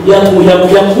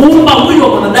ya kuumba mwili wa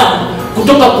mwanadamu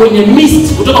kutoka kwenye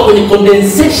mist, kutoka kwenye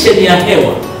condensation ya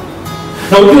hewa.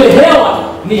 Na ujue hewa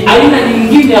ni aina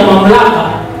nyingine ya mamlaka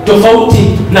tofauti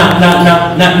na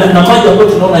maji ambayo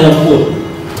tunaona ya mvua.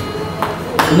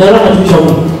 Unaelewa tumisha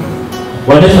Mungu.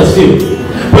 Bwana Yesu asifiwe.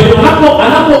 Kwa hiyo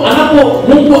anapo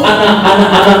Mungu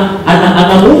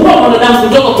anamuumba mwanadamu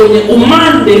kutoka kwenye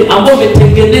umande ambao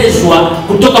umetengenezwa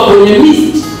kutoka kwenye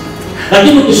mist.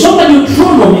 Lakini ukisoma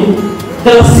Deuteronomy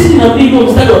 32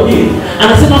 mstari wa 2,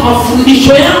 anasema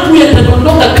mafundisho yangu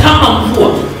yatadondoka kama mvua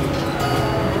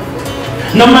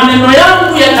na maneno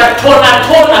yangu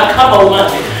yatatona kama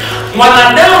umande.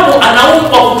 Mwanadamu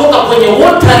anaumbwa kutoka kwenye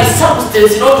watery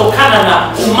substance inayotokana na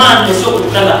umande, sio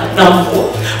kutokana na mvua.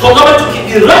 Kwa kama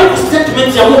tukiderive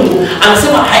statement ya Mungu,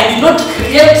 anasema I did not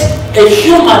create a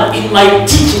human in my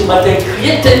teaching, but I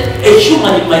created a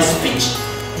human in my speech.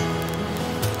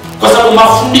 Kwa sababu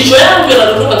mafundisho yangu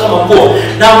yanadondoka kama mvua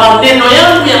na maneno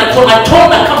yangu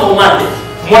yanatona kama umande.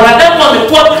 Mwanadamu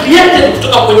amekuwa created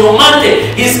kutoka kwenye umande.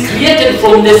 He is created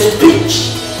from the speech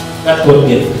that God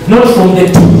gave, not from the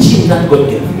teaching that God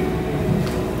gave.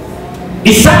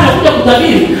 Isaya anakuja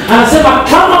kutabiri, anasema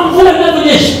kama mvua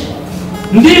inavyonyesha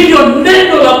ndivyo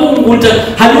neno la Mungu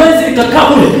haliwezi likakaa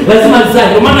kule, lazima lizae.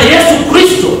 Kwa maana Yesu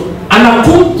Kristo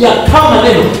anakuja kama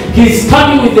neno. He is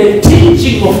coming with the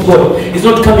teaching of God. He is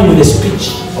not coming with the speech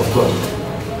of God.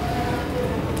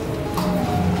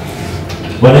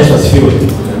 Bwana Yesu asifiwe.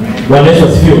 Bwana Yesu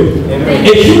asifiwe.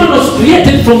 A human was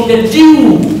created from the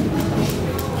dew.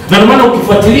 Na ndio maana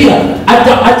ukifuatilia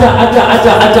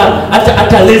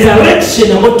hata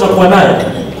resurrection ambayo tutakuwa nayo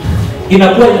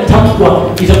inakuwa inatamkwa,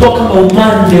 itakuwa kama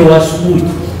umande wa asubuhi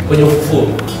kwenye ufufuo.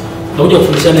 Tutakuja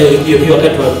kufundishana hiyo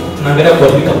wakati tunaangalia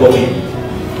kuadimika kwa mwili.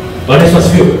 Bwana Yesu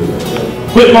asifiwe.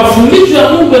 Kwa hiyo mafundisho ya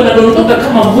Mungu yanadondoka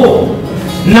kama mvua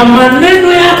na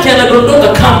maneno yake yanadondoka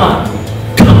kama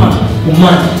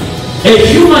umande. A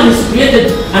human is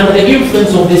created under the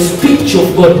influence of the speech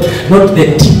of God, not the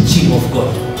teaching of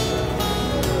God.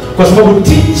 Kwa sababu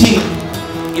teaching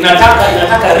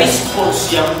inataka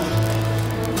response ya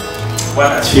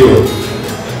Bwana asifiwe.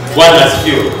 Bwana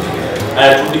asifiwe.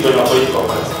 Turudi kwenye mapointi kwa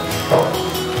kwanza.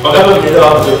 Wakati tumeelewa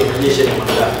hapo ndio definition ya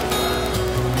mwanadamu.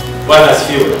 Bwana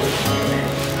asifiwe.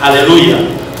 Haleluya.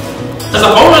 Sasa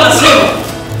Paulo anasema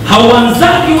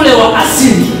hauanzaki ule wa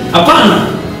asili. Hapana,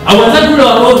 hauanzaki ule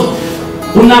wa roho.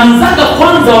 Unaanzaga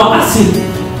kwanza wa asili.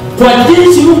 Kwa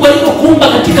jinsi Mungu alivyokuumba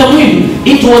katika mwili,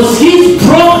 it was his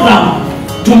program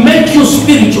to make you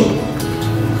spiritual.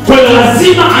 Kwa hiyo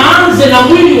lazima aanze na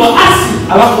mwili wa asili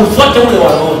alafu ufuate ule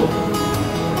wa roho.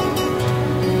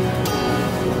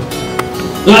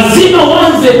 Lazima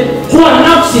uanze kuwa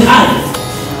nafsi hai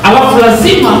alafu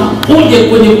lazima uje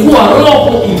kwenye kuwa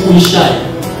roho ikuishaye.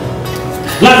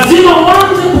 Lazima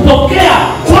uanze kupokea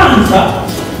kwanza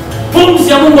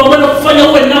pumzi ya Mungu ambayo inakufanya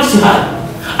uwe nafsi hai,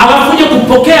 alafu uje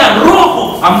kupokea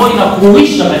roho ambayo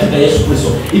inakuisha katika Yesu Kristo.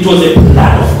 It was a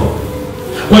plan of God.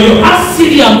 Kwa hiyo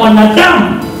asili ya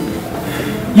mwanadamu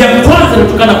ya kwanza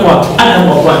inatokana kwa Adamu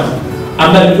wa kwanza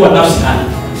ambaye alikuwa nafsi hai,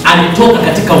 alitoka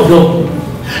katika udongo.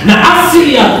 Na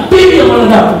asili ya pili ya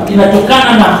mwanadamu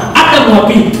inatokana na Adamu wa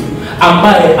pili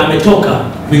ambaye ametoka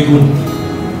mbinguni.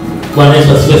 Bwana Yesu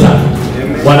asifiwe sana.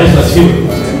 Bwana Yesu asifiwe.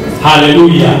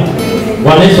 Haleluya.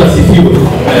 Bwana Yesu asifiwe.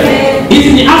 Hizi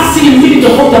ni asili mbili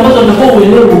tofauti ambazo unataka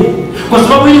uelewe. Kwa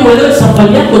sababu ili uelewe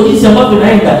safari yako jinsi ambavyo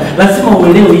inaenda, lazima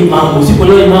uelewe hii mambo.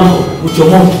 Usipoelewa hii mambo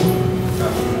uchomoke.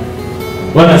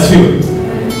 Bwana asifiwe.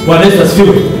 Bwana Yesu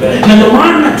asifiwe. Na ndio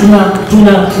maana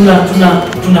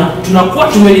tunakuwa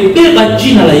tumelibeba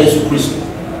jina la Yesu Kristo.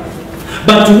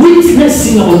 But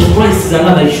witnessing about Christ is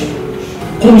another issue.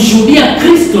 Kumshuhudia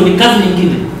Kristo ni kazi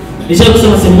nyingine. Nishawahi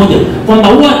kusema sehemu moja kwamba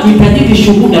huwa hatuhitajiki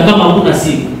shuhuda kama hakuna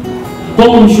siri. Kwa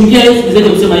kumshuhudia Yesu zaidi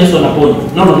kusema Yesu anaponya.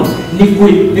 No.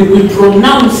 Ni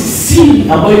kuipronounce siri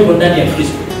ambayo iko ndani ya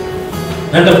Kristo.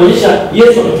 Na nitakuonyesha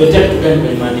Yesu ametuletea kitu gani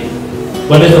kwenye maandiko.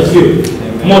 Bwana Yesu asifiwe.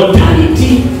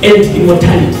 Mortality and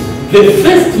immortality. The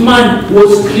first man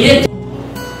was created,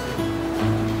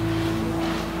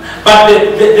 but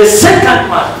the second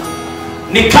man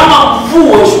ni kama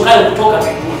mvua ishukayo kutoka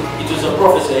mbinguni. It was a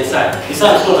prophecy ya Isaya.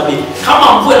 Isaya alitoa nabii, kama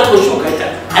mvua inaposhuka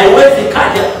haiwezi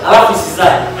kaja alafu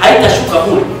isizae, haitashuka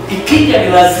bure. Ikija ni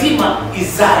lazima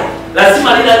izae,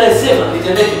 lazima lile aliyesema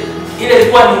litendeke. Ile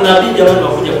ilikuwa ni nabii jamani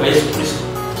wakuja kwa Yesu Kristo.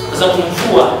 Kwa sababu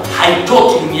mvua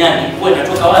haitoki duniani, mvua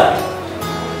inatoka wapi?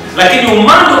 Lakini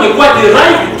umande umekuwa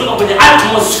derived kutoka kwenye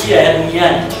atmosphere ya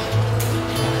duniani.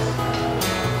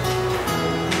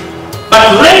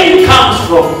 But rain comes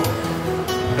from,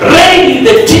 rain is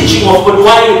the teaching of God,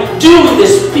 while doing the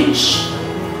speech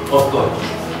of God.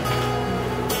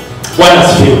 Bwana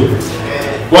asifiwe.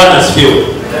 Bwana asifiwe.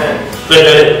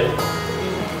 Tuendelee.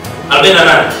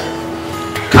 48.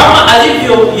 Kama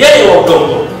alivyo yeye wa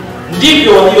udongo,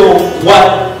 ndivyo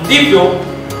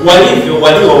walivyo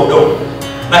walio wa udongo.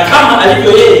 Na kama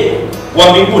alivyo yeye wa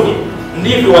mbinguni,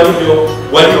 ndivyo walivyo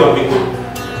walio wa mbinguni.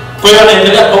 Kwa hiyo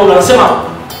anaendelea Paulo anasema,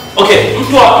 okay,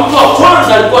 mtu wa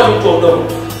kwanza alikuwa ni mtu wa udongo.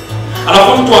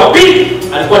 Alafu mtu wa pili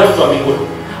alikuwa ni mtu wa mbinguni.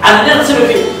 Anaendelea kusema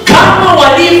hivi, kama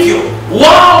walivyo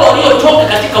wao waliotoka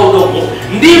katika udongo,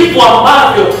 ndivyo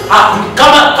ambavyo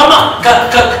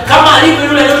kama alivyo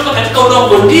yule aliyetoka katika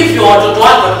udongo, ndivyo watoto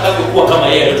wake watakavyokuwa kama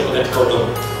yeye aliyetoka katika udongo.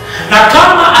 Na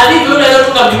kama alivyo yule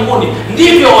aliyotoka mbinguni,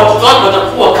 ndivyo watoto wake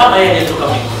watakuwa kama yeye aliyetoka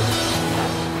mbinguni.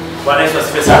 Bwana Yesu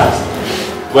asifiwe sana.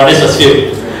 Bwana Yesu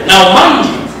asifiwe. Now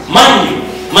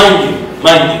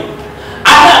mind you.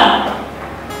 Adam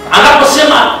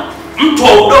anaposema mtu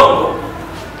wa udongo,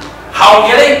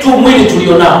 haongelei tu mwili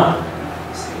tulionao.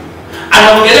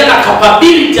 Anaongelea na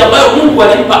capability ambayo Mungu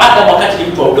alimpa Adam wakati ni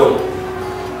mtu wa udongo.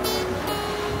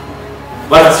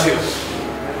 Bwana asifiwe.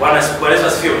 Bwana Yesu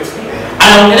asifiwe.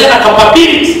 Anaongelea na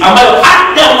capability ambayo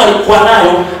Adam alikuwa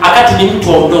nayo wakati ni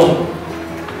mtu wa udongo.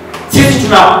 Sisi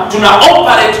tuna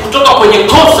operate kutoka kwenye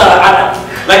kosa la Adam,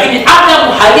 lakini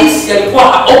Adam halisi alikuwa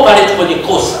operate kwenye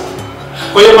kosa.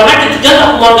 Kwa hiyo maana tukianza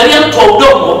kumwangalia mtu wa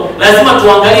udongo, lazima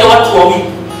tuangalie watu wawili.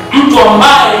 Mtu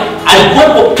ambaye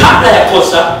alikuwepo kabla ya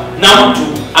kosa na mtu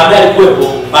ambaye alikuwepo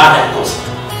baada ya kosa.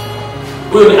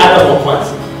 Huyo ni Adam wa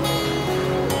kwanza.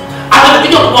 Hata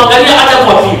tukija kumwangalia Adam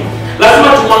wa pili, lazima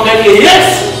tumwangalie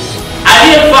Yesu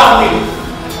aliyevaa mwili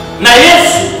na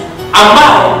Yesu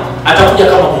ambaye atakuja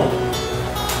kama Mungu.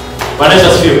 Bwana Yesu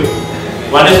asifiwe.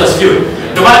 Bwana Yesu asifiwe.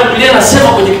 Ndio maana Biblia inasema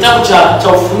kwenye kitabu cha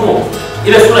Ufunuo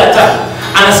ile sura ya 3,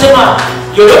 anasema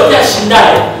yoyote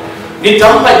ashindaye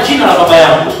nitampa jina la baba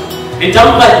yangu,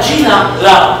 nitampa jina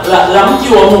la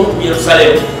mji wa Mungu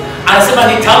Yerusalemu. Anasema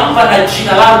nitampa na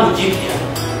jina langu jipya.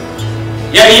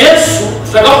 Yaani Yesu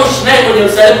tutakapoishi naye kwenye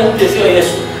Yerusalemu mpya, sio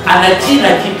Yesu, ana jina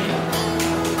jipya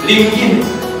lingine.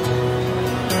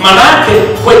 Manake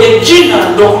kwenye jina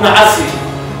ndio kuna asili.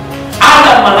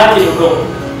 Adam manake ni udongo.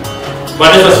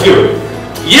 Bwana Yesu asifiwe.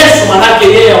 Yesu manake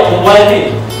yeye akomboaye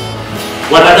nini?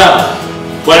 Wanadamu.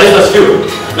 Bwana Yesu asifiwe.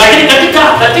 Lakini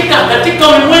katika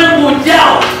ulimwengu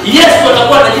ujao, Yesu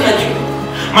atakuwa na jina jipya.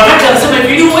 Manake anasema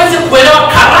ili uweze kuelewa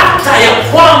karakta ya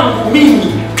kwangu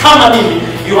mimi kama mimi,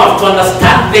 you have to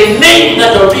understand the name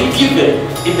that will be given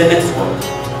in the next one.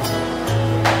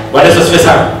 Bwana Yesu asifiwe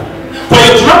sana. Kwa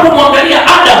hiyo tunapomwangalia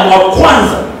Adam wa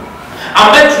kwanza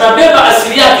ambaye tunabeba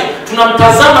asili yake,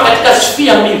 tunamtazama katika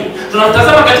sifia mbili.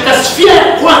 Tunamtazama katika sifia ya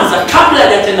kwanza kabla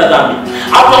hajatenda dhambi,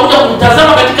 hapo tunakuja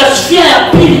kumtazama katika sifia ya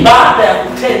pili baada ya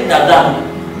kutenda dhambi.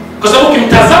 Kwa sababu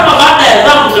ukimtazama baada ya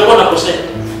dhambi utakuwa unakosea.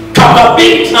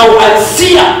 Capability na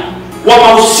uhalisia wa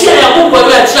mahusia ya Mungu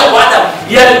aliyoachia kwa Adam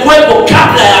yalikuwepo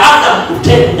kabla ya Adam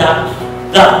kutenda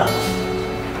dhambi.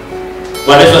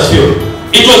 Bwana Yesu asifiwe.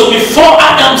 It was before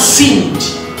Adam sinned.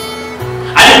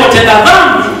 Alipotenda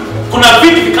dhambi, kuna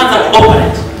vitu vikaanza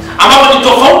kuoperate ambapo ni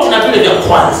tofauti na vile vya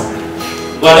kwanza.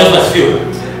 Bwana Yesu asifiwe.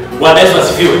 Bwana Yesu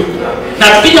asifiwe. Na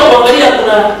tukija kuangalia,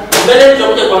 kuna mbele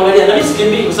tutakuja kuangalia, na mimi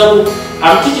sikimbii kwa sababu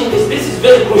I'm teaching this is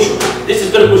very crucial. This is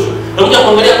very crucial. Tutakuja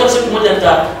kuangalia concept moja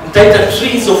nitaita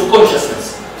trees of consciousness.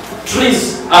 Trees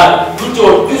mtu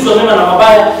wa ujuzi wa mema na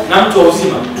mabaya na mtu wa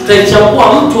uzima. Tutaichambua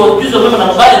mtu wa ujuzi wa mema na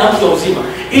mabaya na mtu wa uzima,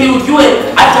 ili ujue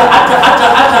hata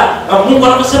Mungu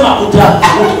anaposema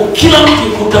kila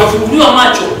mtu utafunguliwa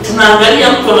macho. Tunaangalia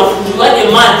mtu anafunguliwaje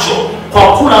macho kwa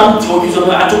kula mtu wa ujuzi wa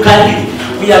mema. Atukadiri,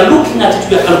 we are looking at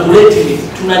it, we are calculating it.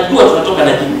 Tunajua tunatoka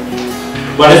na jibu.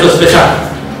 Bwana Yesu asifiwe.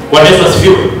 Bwana Yesu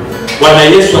asifiwe. Bwana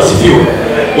Yesu asifiwe.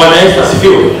 Bwana Yesu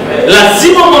asifiwe.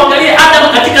 Lazima muangalie Adam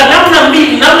katika namna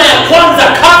mbili, namna ya kwanza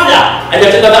kabla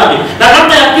hajatenda dhambi na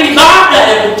namna ya pili baada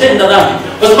ya kutenda dhambi.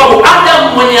 Kwa sababu Adam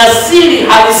mwenye asili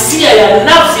halisia ya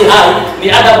nafsi hai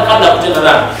ni Adam kabla ya kutenda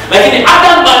dhambi. Lakini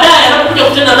Adam baadaye anapokuja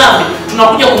kutenda dhambi,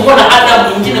 tunakuja kuona Adam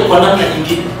mwingine kwa namna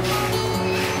nyingine.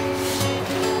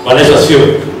 Bwana Yesu asifiwe.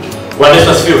 Bwana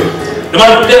Yesu asifiwe. Ndio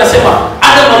maana Biblia inasema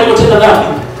Adam alipotenda dhambi,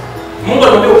 Mungu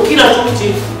alimwambia kila mti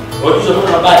wajuzi wa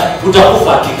mambo mabaya,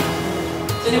 utakufa hakika.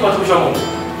 Sisi kwa watumishi wa Mungu.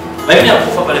 Lakini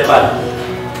hakufa pale pale.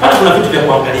 Hata kuna vitu vya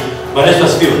kuangalia. Bwana Yesu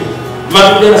asifiwe.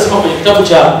 Biblia inasema kwenye kitabu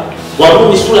cha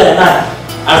Warumi sura ya 8,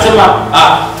 anasema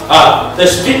the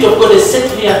Spirit of God has set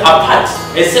me apart,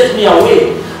 has set me away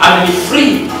and me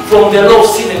free from the law of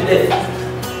sin and death.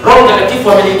 Roho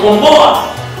Mtakatifu amenikomboa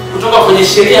kutoka kwenye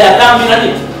sheria ya dhambi na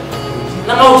nini?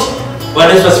 Na mauti.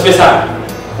 Bwana Yesu asifiwe sana.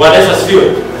 Bwana Yesu asifiwe.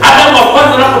 Adamu wa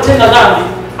kwanza anapotenda dhambi,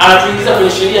 anatuingiza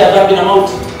kwenye sheria ya dhambi na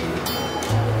mauti.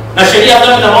 Na sheria ya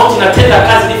dhambi na mauti inatenda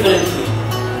kazi differently.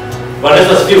 Bwana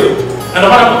Yesu asifiwe. Na ndio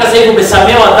maana mpaka sasa hivi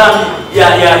umesamehewa dhambi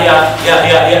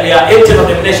ya eternal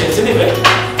damnation, si ndivyo?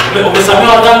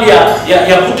 Umesamehewa dhambi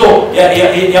ya kuto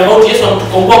ya mauti. Yesu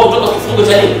anatukomboa kutoka kifungo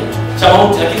cha nini? Cha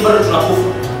mauti, lakini bado tunakufa.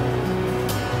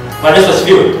 Bwana Yesu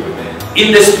asifiwe.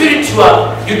 In the spirit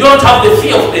you don't have the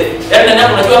fear of death. Yaani ndani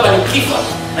yako unajua hapa ni kifa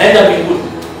naenda mbinguni.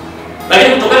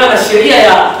 Lakini kutokana na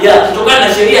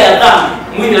sheria ya dhambi,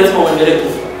 mwili lazima uendelee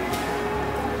kufa.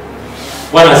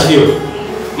 Bwana asifiwe.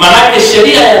 Maana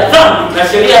sheria ya dhambi na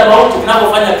sheria ya mauti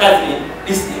vinapofanya kazi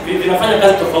vinafanya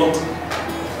kazi tofauti.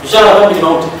 Ishara ya dhambi ni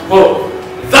mauti. Kwa hiyo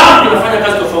dhambi inafanya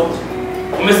kazi tofauti.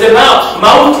 Umesema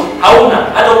mauti hauna,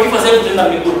 hata ukifa sasa utaenda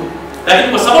mbinguni. Lakini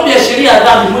kwa sababu ya sheria ya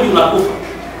dhambi mwili unakufa.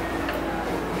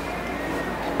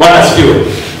 Bwana asifiwe.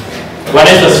 Bwana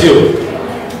Yesu asifiwe.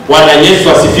 Bwana Yesu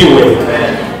asifiwe.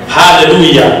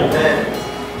 Haleluya.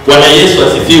 Bwana Yesu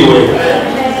asifiwe.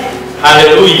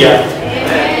 Haleluya.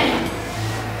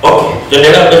 Okay,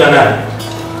 tuendelea kwenda nani?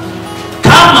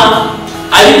 Kama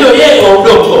alivyo yeye wa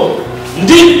udongo,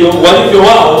 ndivyo walivyo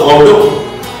wao wa udongo.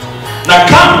 Na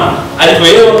kama alivyo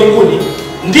yeye wa mbinguni,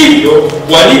 ndivyo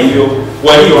walivyo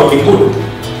walio wa mbinguni.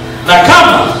 Na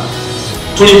kama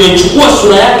tulivyochukua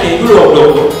sura yake yule wa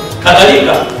udongo,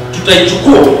 kadhalika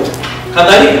tutaichukua.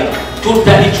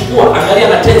 Angalia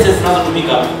na tenses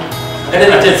zinazotumika hapa.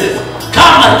 Angalia na tenses.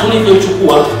 Kama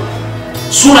tulivyochukua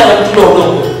sura ya mtu wa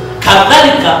udongo,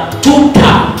 kadhalika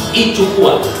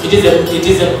tutaichukua. It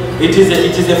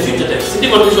is a future tense.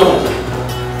 Ndivyo tulisho Mungu.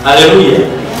 Haleluya.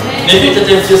 Ni future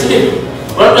tense, si ndivyo?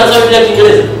 Watu wanasema bila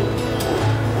Kiingereza.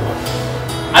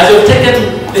 As you have taken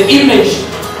the image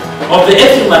of the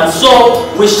earthly man, so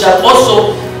we shall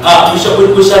also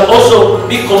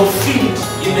be conformed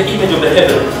in the image of the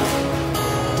heaven.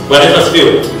 Bwana Yesu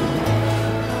asifiwe.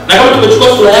 Na kama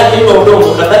tumechukua sura yake ile ya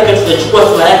udongo, kadhalika tutachukua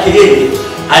sura yake yeye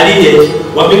aliye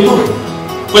wa mbinguni.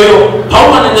 Kwa hiyo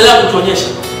Paulo anaendelea kutuonyesha.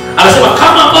 Anasema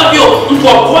kama ambavyo mtu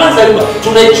wa kwanza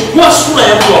tunaichukua sura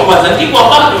ya mtu wa kwanza, ndivyo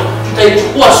ambavyo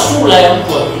tutaichukua sura ya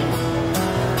mtu wa pili.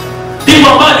 Ndivyo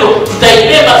ambavyo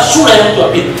tutaibeba sura ya mtu wa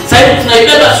pili. Sasa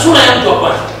tunaibeba sura ya mtu wa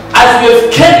kwanza. As we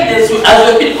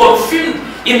have been conformed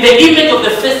in the image of the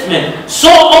first man, so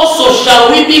also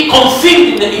shall we be conformed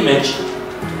in the image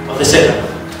of the second.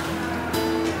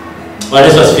 Bwana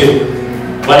Yesu asifiwe.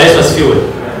 Bwana Yesu asifiwe.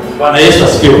 Bwana Yesu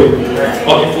asifiwe.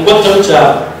 Okay, fungua kitabu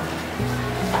cha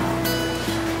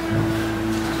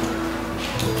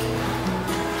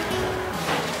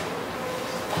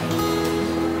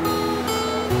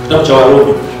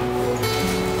Warumi.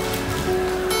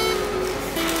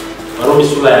 Warumi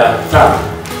sura ya 5.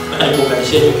 Nataka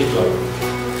nikuunganishie hicho kitu hapo.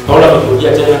 Paulo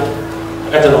amekuja tena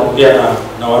wakati anaongea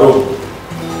na Warumi.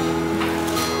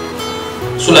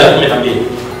 Sura ya 12.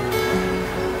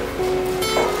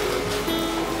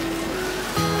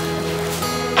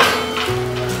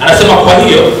 Anasema kwa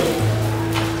hiyo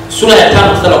sura ya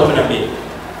 5 mstari wa 12.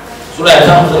 Sura ya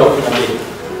 5 mstari wa 12.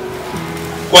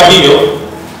 Kwa hiyo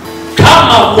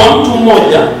kama kwa mtu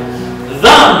mmoja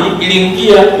dhambi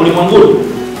iliingia ulimwenguni,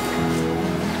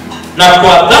 na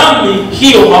kwa dhambi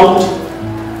hiyo mauti,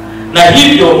 na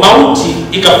hivyo mauti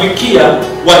ikafikia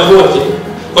watu wote,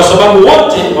 kwa sababu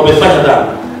wote wamefanya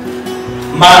dhambi.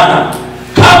 Maana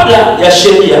kabla ya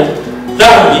sheria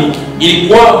dhambi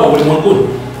ilikuwa ulimwenguni,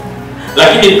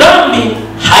 lakini dhambi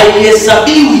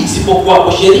haihesabiwi isipokuwa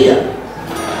kwa sheria.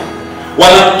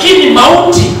 Walakini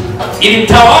mauti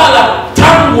ilitawala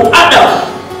tangu Adamu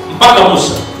mpaka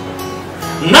Musa,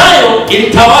 nayo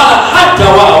ilitawala hata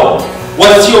wao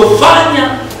wasiofanya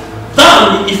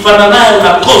dhambi ifananayo na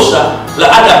kosa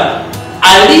la Adamu,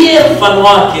 aliye mfano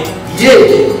wake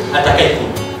yeye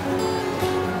atakayekuja.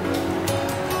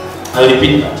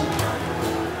 Alipita.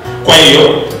 Kwa hiyo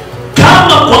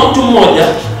kama kwa mtu mmoja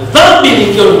dhambi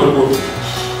iliingia ulimwenguni,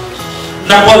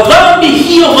 na kwa dhambi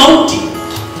hiyo mauti,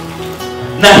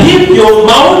 na hivyo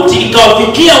mauti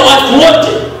ikawafikia watu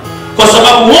wote, kwa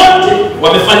sababu wote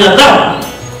wamefanya dhambi.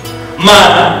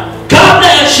 Maana kabla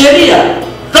ya sheria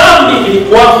dhambi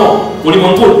ilikuwamo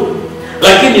ulimwenguni,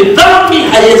 lakini dhambi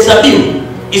haihesabiwi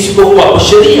isipokuwa kwa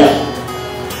sheria.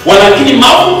 Walakini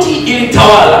mauti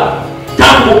ilitawala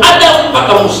tangu Adamu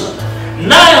mpaka Musa,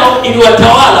 nayo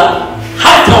iliwatawala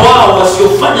hata wao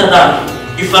wasiofanya dhambi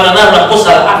ifananayo na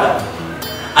kosa la Adamu,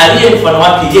 aliye mfano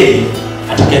wake yeye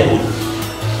atakayekuja.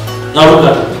 Na Luka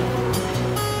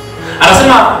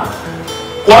anasema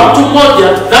kwa mtu mmoja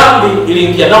dhambi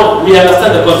iliingia. Now we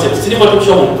understand the concept. Sisi watu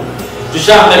wa Mungu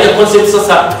tushaangalia concept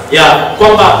sasa ya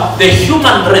kwamba the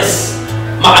human race,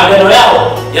 maagano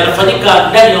yao yanafanyika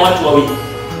ndani ya watu wawili.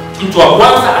 Mtu wa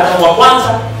kwanza, Adamu wa kwanza,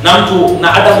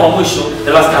 na Adamu wa mwisho,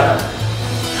 the last Adam.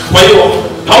 Kwa hiyo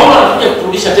Paulo anakuja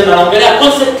kurudisha tena, anaongelea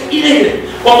concept ile ile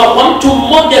kwamba kwa mtu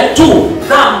mmoja tu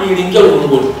dhambi iliingia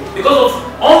ulimwenguni. Because of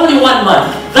only one man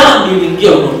dhambi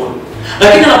iliingia ulimwenguni.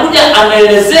 Lakini anakuja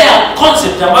anaelezea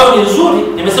concept ambayo ni nzuri.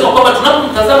 Nimesema kwamba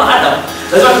tunapomtazama Adam,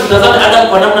 lazima tumtazame Adam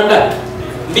kwa namna gani?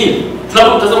 Mbili.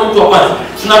 Tunapomtazama mtu wa kwanza,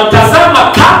 tunamtazama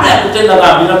kabla ya kutenda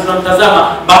dhambi na tunamtazama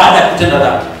baada ya kutenda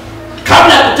dhambi.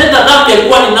 Kabla ya kutenda dhambi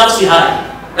alikuwa ni nafsi hai.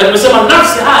 Na tumesema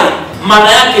nafsi hai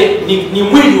maana yake ni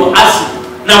mwili wa asili.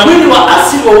 Na mwili wa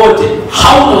asili wowote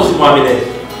hauna uzima wa milele.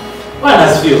 Bwana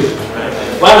asifiwe.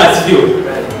 Bwana asifiwe.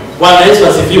 Bwana Yesu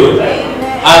asifiwe.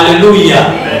 Haleluya.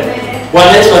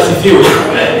 Bwana Yesu asifiwe.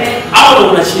 Hapo ndo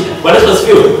kuna shida. Bwana Yesu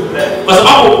asifiwe. Kwa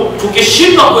sababu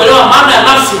tukishindwa kuelewa maana ya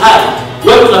nafsi hai,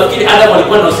 wewe tunafikiri Adamu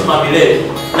alikuwa na uzima wa milele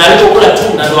na alipokula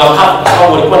tunda ndo akafa, kwa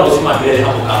sababu alikuwa na uzima wa milele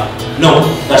hapo kama. No,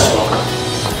 that's wrong.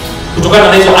 Kutokana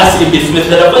na hizo asili mbili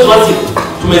tumezidadapoa asili,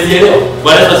 tumezielewa.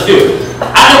 Bwana Yesu asifiwe.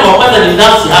 Adamu wa kwanza ni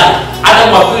nafsi hai,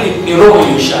 Adamu wa pili ni roho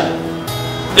iliyoshai.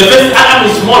 The first Adam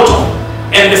is mortal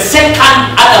and the second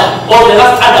Adam or the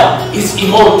last Adam is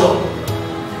immortal.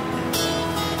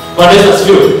 Bwana Yesu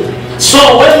asifiwe. So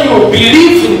when you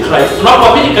believe in Christ,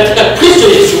 unapoamini katika Kristo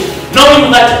Yesu,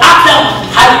 knowing that Adam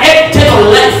had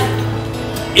eternal life,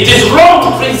 it is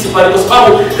wrong principle kwa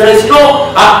sababu there is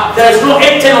no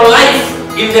eternal life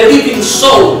in the living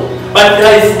soul, but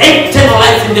there is eternal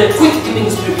life in the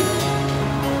quickening spirit.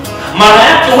 Maana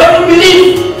yake when you believe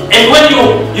and when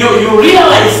you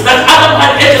realize that Adam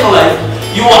had eternal life,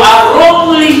 you are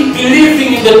wrongly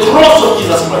believing in the cross of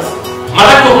Jesus Christ.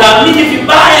 Maana yake unaamini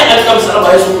vibaya katika msalaba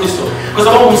wa Yesu Kristo, kwa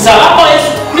sababu msalaba wa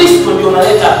Yesu Kristo ndio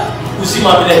unaleta uzima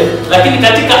wa milele. Lakini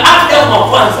katika Adamu wa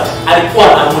kwanza alikuwa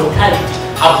na mortality,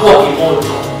 hakuwa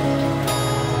immortal.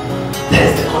 That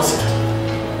is the concept.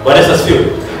 Bwana Yesu asifiwe.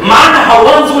 Maana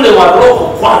hauanzi ule wa roho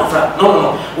kwanza.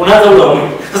 No. Unaanza ule wa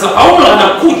mwili. Sasa Paulo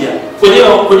anakuja kwenye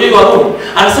hiyo roho.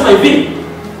 Anasema hivi,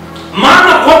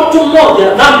 maana kwa mtu mmoja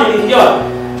dhambi iliingia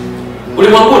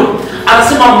ulimwenguni.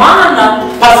 Anasema maana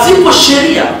pasipo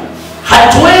sheria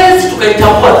hatuwezi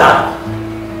tukaitambua dhambi.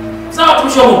 Sawa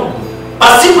tumishi wa Mungu?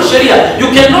 Pasipo sheria, you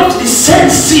cannot discern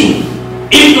sin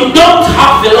if you don't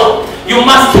have the law. You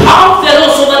must have the law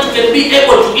so that you can be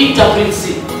able to interpret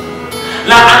sin.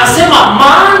 Na anasema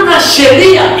maana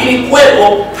sheria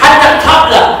ilikuwepo hata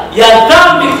kabla ya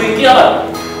dhambi kuingia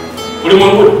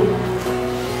ulimwenguni.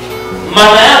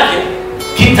 Maana yake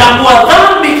kitambua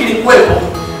dhambi kilikuwepo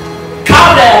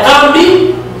kabla ya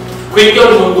dhambi kuingia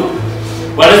ulimwenguni.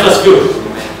 Bwana Yesu asifiwe.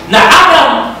 Na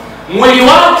Adam mwili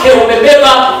wake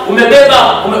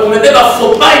umebeba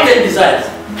forbidden desires.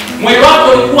 Mwili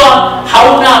wake ulikuwa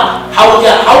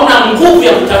hauna nguvu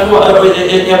ya kutambua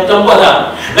dhambi.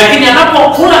 Lakini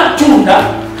anapokula tunda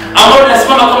ambalo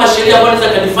linasimama kama sheria ambayo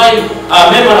inaweza kudefine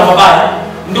mema na mabaya,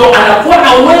 ndio anakuwa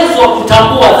na uwezo wa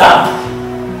kutambua dhambi.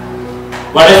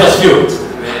 Bwana Yesu asifiwe.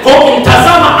 Kwa hiyo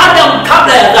mtazama Adam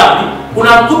kabla ya dhambi,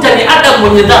 unamkuta ni Adam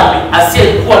mwenye dhambi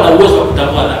asiyekuwa na uwezo wa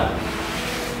kutambua dhambi.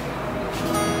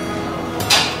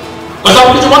 Kwa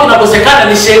sababu kitu moja kinakosekana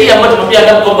ni sheria ambayo tunamwambia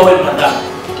Adam kwamba wewe ni dhambi.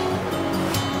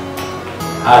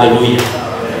 Haleluya.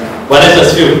 Bwana Yesu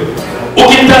asifiwe.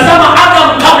 Ukimtazama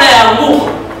Adam kabla ya anguko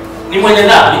ni mwenye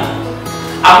dhambi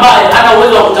ambaye hana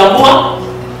uwezo wa kutambua,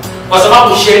 kwa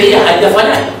sababu sheria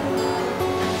haijafanyaje?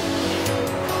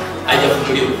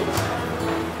 Haijafunuliwa.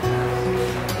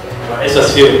 Bwana Yesu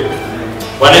asifiwe.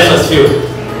 Bwana Yesu asifiwe.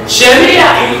 Sheria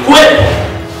ilikuwepo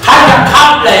hata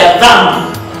kabla ya dhambi.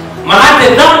 Maana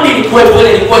dhambi ilikuwepo,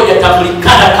 ile ilikuwa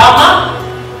inatambulikana kama.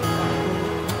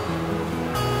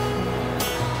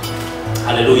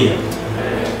 Haleluya.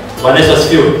 Bwana Yesu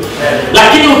asifiwe.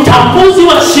 Lakini utambuzi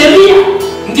wa sheria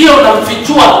ndio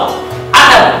unamfichua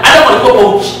Adam. Adam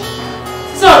alikuwa uchi.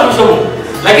 Sawa tumesoma.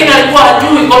 Lakini alikuwa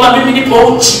hajui kwamba mimi nipo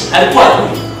uchi. Alikuwa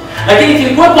hajui. Lakini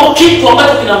kilikuwepo kitu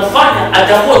ambacho kinamfanya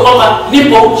atambue kwamba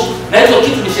nipo uchi. Na hizo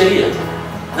kitu ni sheria.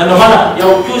 Na ndio maana ya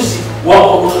ujuzi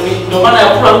wao, ndio maana ya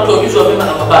kula mtu ujuzi wa mema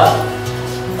na mabaya.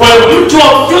 Kwa hiyo mtu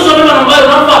wa ujuzi wa mema na mabaya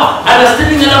unaomba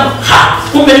understanding Adam,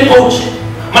 kumbe nipo uchi.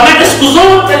 Maana siku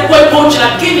zote alikuwa yupo uchi,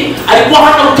 lakini alikuwa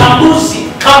hana utambuzi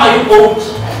kama yupo uchi.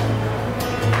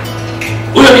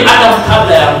 Huyo ni Adam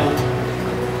kabla ya anguko.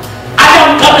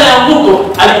 Adam kabla ya anguko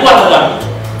alikuwa na dhambi.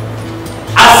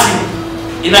 Asili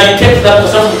inadictate that,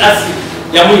 kwa sababu asili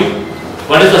ya mwili.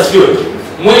 Bwana Yesu asifiwe.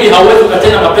 Mwili hauwezi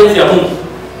kutenda mapenzi ya Mungu.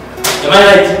 Am I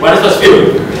right? Bwana Yesu asifiwe.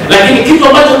 Lakini kitu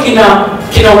ambacho kina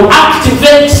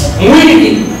activate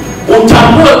mwili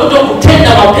utambue kuto kutenda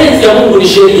mapenzi ya Mungu ni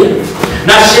sheria.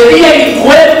 Na sheria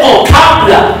ilikuwepo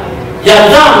kabla ya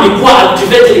dhambi kuwa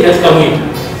activated katika mwili.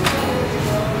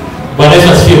 Bwana Yesu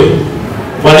asifiwe.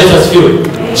 Bwana Yesu asifiwe.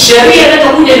 Sheria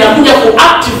inakuja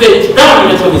kuactivate dhambi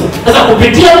katika mwili. Sasa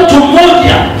kupitia mtu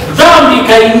mmoja dhambi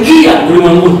ikaingia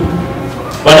ulimwenguni.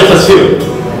 Bwana Yesu asifiwe.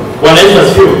 Bwana Yesu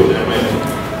asifiwe.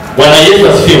 Bwana Yesu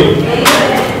asifiwe.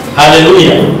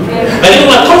 Haleluya. Lakini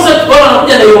kuna concept Bwana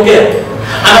anakuja anaiongea.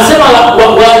 Anasema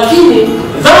lakini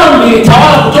dhambi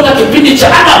ilitawala kutoka kipindi cha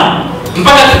Adam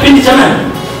mpaka kipindi cha nani?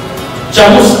 Cha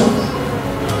Musa.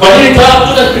 Kwa nini ilitawala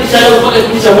kutoka kipindi cha Adam mpaka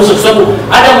kipindi cha Musa? Kwa sababu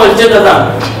Adam alitenda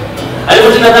dhambi.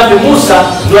 Alipotenda dhambi, Musa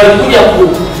ndio alikuja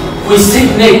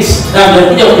kuisignate dhambi,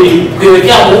 alikuja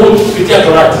kuiwekea muhuri kupitia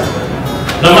Torati.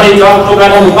 Na maana ilitawala kutoka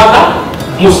Adam mpaka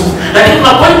Musa. Lakini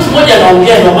kuna point moja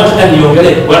anaongea ndio ambacho nataka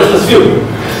niongelee. Bwana Yesu asifiwe.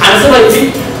 Anasema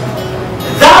hivi,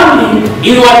 dhambi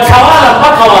iliwatawala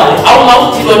mpaka wale, au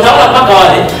mauti iliwatawala mpaka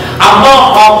wale ambao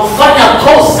hawakufanya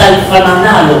kosa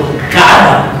lifananalo na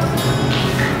Adam.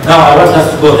 Now I want us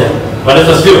to go there. Bwana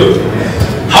Yesu asifiwe.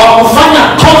 Hawakufanya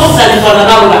kosa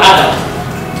lifananalo na Adam.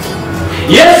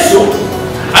 Yesu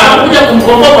anakuja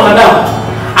kumkomboa mwanadamu.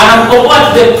 Anamkomboa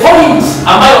to the point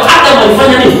ambayo Adam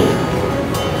alifanya nini?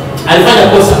 Alifanya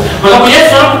kosa. Kwa sababu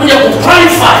Yesu anakuja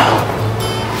kuqualify,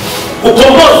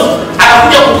 kukomboza,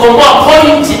 anakuja kukomboa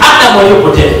point Adam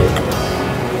aliyopotea.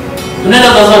 Tunaenda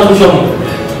sasa kumsha Mungu.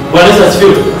 Bwana Yesu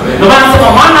asifiwe. Ndio maana nasema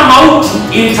maana mauti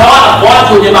ilitawala kwa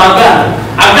watu wenye maagano.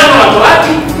 Agano la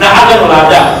Torati na agano la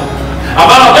Adamu.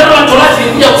 Ambalo agano la Torati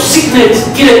lilikuja kusignate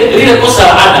lile kosa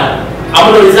la Adam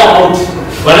ambalo lilizaa mauti.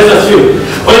 Bwana Yesu asifiwe.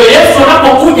 Kwa hiyo Yesu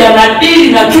anapokuja na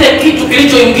dili na kile kitu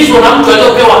kilichoingizwa na mtu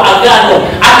aliyopewa agano,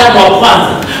 Adam wa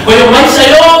kwanza. Kwa hiyo maisha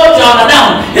yote ya wanadamu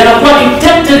yanakuwa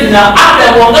dictated na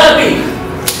Adam wangapi?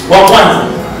 Wa kwanza.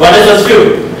 Bwana Yesu asifiwe.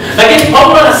 Lakini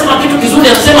Paulo anasema kitu kizuri,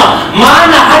 anasema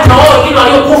maana hata wao wengine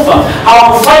waliokufa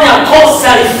hawakufanya kosa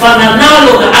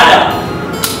lifananalo na Adam.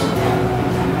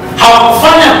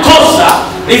 Hawakufanya kosa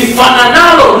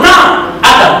lifananalo na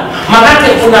Adam. Maana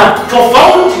kuna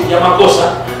tofauti ya makosa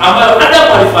ambayo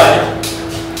Adam alifanya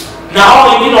na hao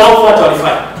wengine waliofuata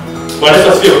walifanya. Bwana Yesu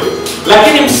asifiwe.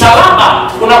 Lakini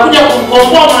msalaba unakuja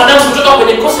kumkomboa mwanadamu kutoka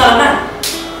kwenye kosa la nani?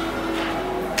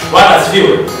 Bwana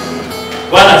asifiwe.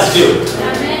 Bwana asifiwe.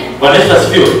 Amen. Bwana Yesu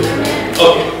asifiwe.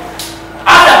 Okay.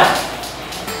 Adam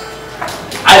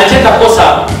alitenda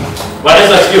kosa. Bwana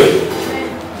Yesu asifiwe.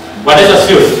 Bwana Yesu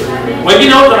asifiwe.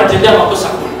 Wengine wote wanatendea makosa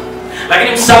kule.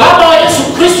 Lakini msalaba wa Yesu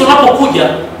Kristo unapokuja,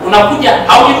 unakuja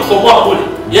hauji kukomboa kule.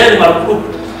 Yeye ni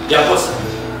marupurupu ya kosa.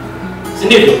 Si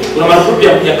ndivyo? Kuna marupurupu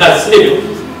ya kazi, si ndivyo?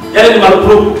 Yale ni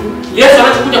marupurupu. Yesu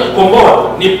anachokuja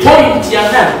kukomboa ni point ya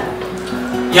nani?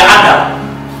 Ya Adam.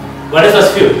 Bwana Yesu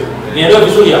asifiwe. Nielewe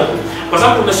vizuri hapo. Kwa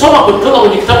sababu tumesoma kutoka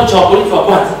kwenye kitabu cha Wakorintho wa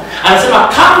kwanza. Anasema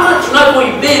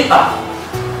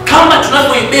kama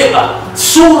tunavyoibeba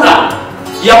sura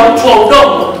ya mtu wa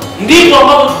udongo, ndipo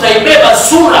ambapo tutaibeba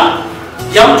sura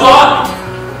ya mtu wa wapi?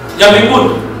 Ya mbinguni.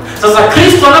 Sasa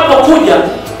Kristo anapokuja,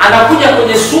 anakuja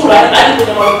kwenye sura, hadi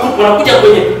kwenye marupurupu, anakuja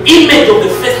kwenye image of the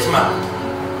first man.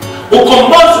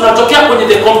 Ukombozi unatokea kwenye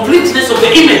the completeness of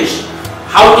the image.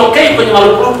 Hautokei kwenye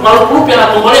marupurupu. Marupurupu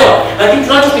yanakombolewa, lakini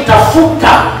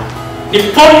tunachokitafuta ni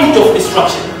point of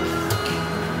destruction.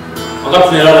 Wakati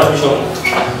tunaelewa mwisho wa Mungu.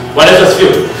 Bwana Yesu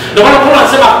asifiwe. Ndio maana Paulo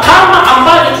anasema kama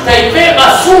ambavyo tutaibeba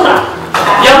sura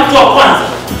ya mtu wa kwanza.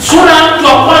 Sura ya mtu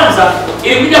wa kwanza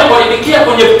ilikuja kuharibikia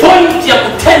kwenye point ya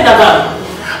kutenda dhambi.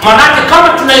 Maana kama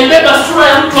tunaibeba sura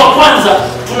ya mtu wa kwanza,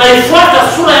 tunaifuata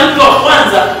sura ya mtu wa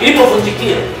kwanza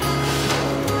ilipovunjikia.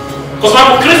 Kwa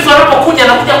sababu Kristo anapokuja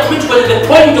anakuja kumiti kwenye the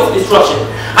point of destruction.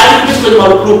 Hadi kumiti kwenye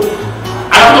marupurupu.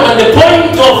 Anakuja kwenye the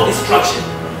point of destruction.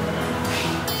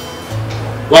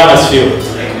 Bwana asifiwe.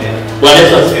 Bwana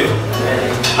Yesu asifiwe.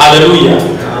 Haleluya.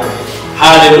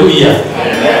 Haleluya.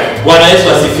 Bwana Yesu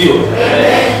asifiwe.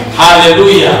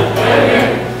 Haleluya.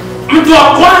 Mtu wa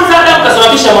kwanza Adam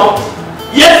kasababisha mauti.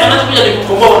 Yesu anakuja ni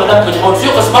kukomboa wanadamu kwenye mauti,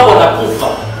 sio kwa sababu wanakufa.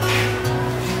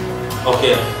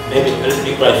 Okay, maybe let's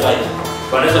be clarified.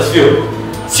 Bwana Yesu asifiwe.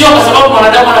 Sio kwa sababu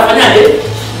mwanadamu anafanyaje?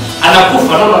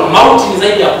 Anakufa. No, mauti ni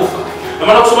zaidi ya kufa. Na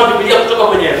maana kusoma Biblia kutoka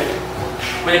kwenye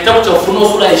kitabu cha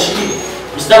Ufunuo sura ya 20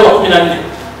 mstari wa 14.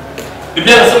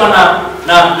 Biblia inasema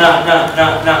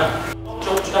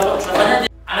tunafanyaje?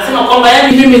 Anasema kwamba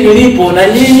yani mimi nilipo na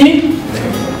nyinyi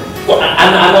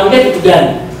anaongea kitu gani?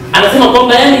 Anasema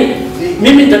kwamba yani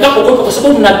mimi nitakapokuwepo, kwa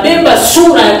sababu nabeba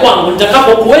sura ya kwangu,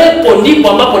 nitakapokuwepo ndipo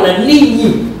ambapo na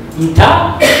ninyi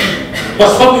kwa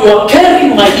sababu you are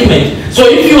carrying my image. So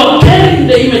if you are carrying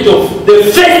the image of the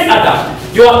first Adam,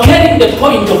 you are carrying the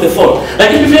point of the fall.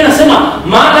 Lakini Biblia inasema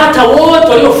maana hata wote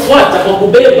waliofuata kwa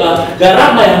kubeba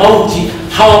gharama ya mauti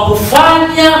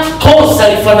hawakufanya kosa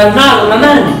lifananalo na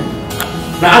nani?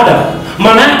 Na Adam.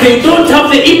 Maana yake you don't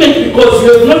have the image because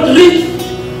you have not reached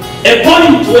a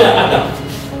point where Adam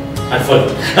had fallen.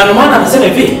 Na ndio maana anasema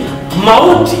hivi,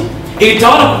 mauti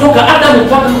ilitawala kutoka Adam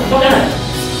mpaka nani?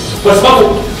 Kwa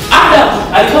sababu Adam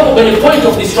alikuwa kwenye point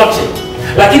of destruction,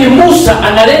 lakini Musa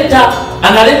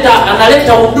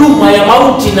analeta huduma ya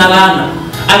mauti na laana.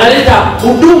 Analeta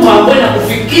huduma ambayo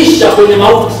inakufikisha kwenye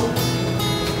mauti.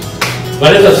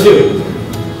 Waleta sio?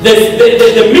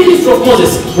 The ministry of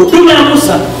Moses, huduma ya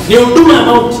Musa ni huduma ya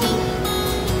mauti.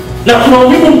 Na kuna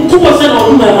umuhimu mkubwa sana wa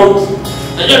huduma ya mauti.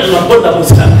 Najua tunamponda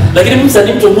Musa, lakini Musa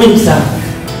ni mtu mwingi sana.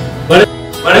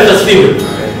 Waleta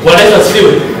sio?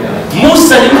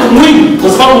 Musa ni mtu mwingi kwa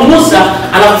sababu Musa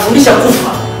anakufundisha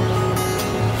kufa.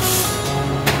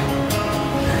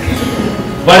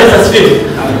 Waleta sio?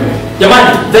 Jamani,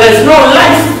 there is no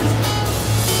life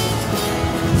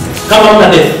kama mna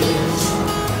death.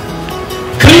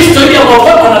 Kristo ili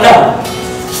aokoe wanadamu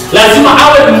lazima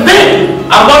awe mbegu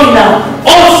ambayo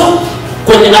inaoza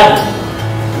kwenye ardhi.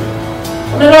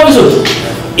 Unaelewa vizuri?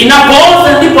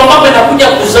 Inapooza ndipo ambapo inakuja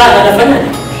kuzaa, inafanyaje?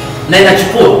 Na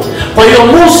inachukua. Kwa hiyo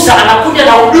Musa anakuja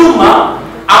na huduma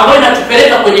ambayo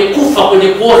inatupeleka kwenye kufa, kwenye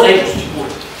kuoza ili tuchukue.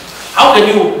 How can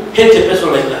you hate a person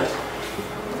like that?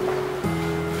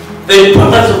 The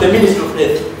importance of the ministry of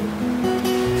death.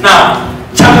 Now,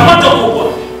 changamoto kubwa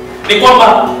ni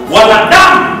kwamba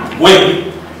wanadamu wengi,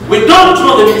 we don't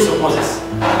know the ministry of Moses.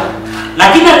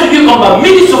 Lakini hatujui kwamba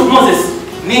ministry of Moses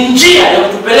ni njia ya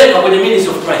kutupeleka kwenye ministry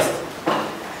of Christ.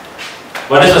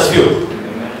 Bwana Yesu asifiwe.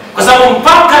 Kwa sababu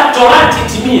mpaka Torati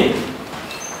itimie,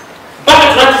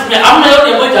 hamna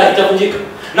yote ambayo itavunjika.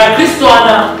 Na Kristo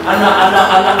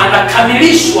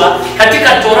anakamilishwa katika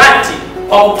Torati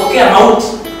kwa kupokea mauti,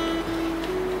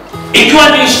 ikiwa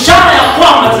ni ishara ya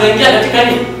kwamba tunaingia katika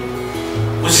nini?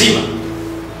 Uzima.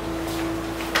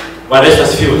 Bwana Yesu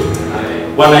asifiwe.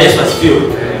 Bwana Yesu asifiwe.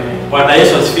 Bwana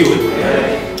Yesu asifiwe.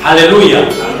 Hallelujah.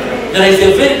 There is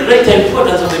a very great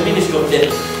importance of the ministry of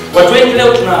death. Watu wengi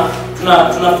leo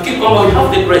tunafikiri kwamba we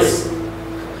have the grace,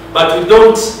 but we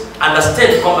don't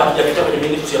understand kwamba hatujapita kwenye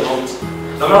ministry ya mauti.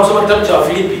 Na maana kusoma kitabu cha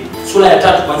Wafilipi sura ya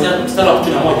 3 kuanzia mstari wa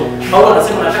 11, Paulo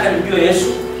anasema nataka nimjue Yesu,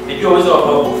 nijue uwezo wa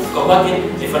kufufuka kwake,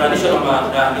 nifananishwe na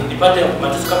nipate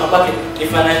mateso kama kwake,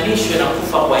 nifananishwe na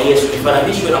kufa kwa Yesu,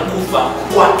 nifananishwe na kufa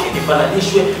kwake,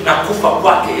 nifananishwe na kufa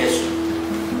kwake Yesu.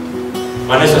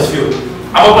 Bwana Yesu asifiwe.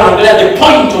 Hapo panaongelea the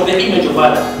point of the image of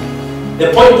Adam, the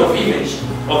point of image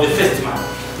of the first man.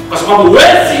 Kwa sababu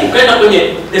huwezi ukaenda kwenye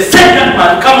the second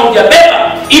man kama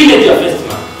hujabeba image ya first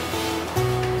man.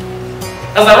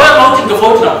 Sasa roho ya mauti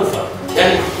tofauti na kufa.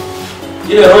 Yaani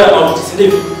ile roho ya mauti si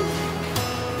ndivyo?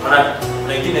 Maana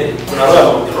nyingine kuna roho ya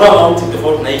mauti. Roho ya mauti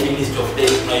tofauti na hii ministry of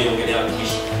death tunayoongelea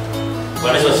watumishi.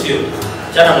 Bwana Yesu asifiwe.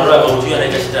 Chana na roho ya mauti hiyo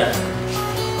anaita shetani.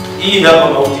 Hii ndio hapa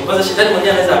mauti. Kwanza shetani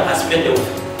mwenyewe anaweza aspende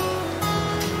ufe.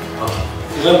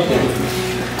 Okay.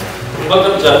 Mpaka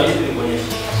tutafiti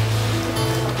kuonyesha.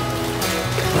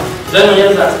 Shetani mwenyewe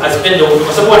anaweza aspende ufe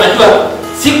kwa sababu anajua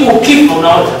siku ukifa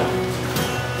unaota.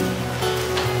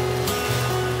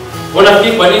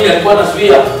 Unafikiri kwa nini alikuwa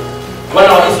anazuia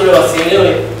wana wa Israeli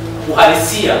wasielewe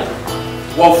uhalisia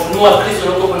wa ufunuo wa Kristo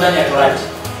uliokuwa ndani ya Torati?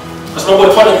 Kwa sababu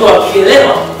walikuwa wanajua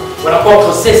wakielewa wanakuwa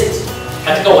processed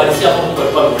katika uhalisia ambao Mungu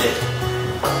alikuwa ameleta.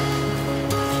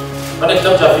 Baada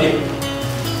kitabu cha Filipi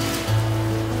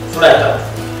sura ya 3.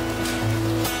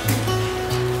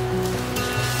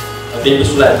 Filipi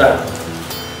sura ya 3.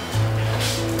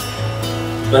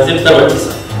 Tuanze mstari wa 9.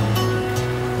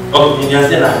 Okay,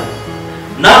 nianze naye.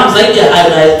 Naam, zaidi ya hayo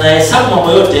nahesabu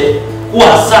mambo yote kuwa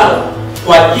hasara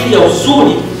kwa ajili ya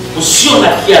huzuni usio na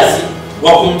kiasi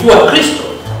wa kumjua Kristo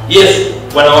Yesu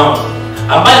Bwana wangu,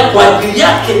 ambaye kwa ajili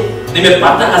yake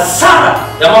nimepata hasara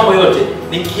ya mambo yote,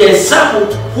 nikihesabu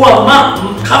kuwa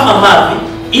kama mavi,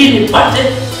 ili nipate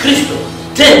Kristo,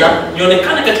 tena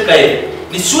nionekane katika yeye,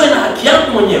 nisiwe na haki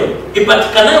yangu mwenyewe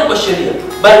ipatikanayo kwa sheria,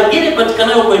 bali ile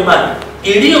ipatikanayo kwa imani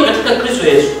iliyo katika Kristo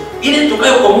Yesu, ile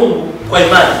itokayo kwa Mungu kwa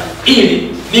imani,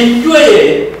 ili nimjue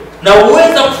yeye na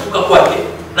uweza kufufuka kwake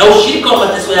na ushirika wa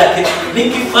mateso yake,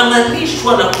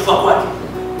 nikifananishwa na kufa kwake.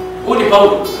 Huyu ni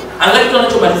Paulo. Angalia kitu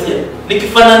anachomalizia,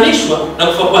 nikifananishwa na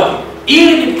kufa kwake,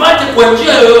 ili nipate kwa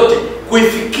njia yoyote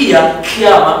kuifikia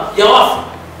kiama ya wafu.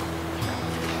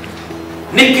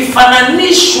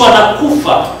 nikifananishwa na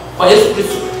kufa kwa Yesu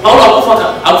Kristo. Paulo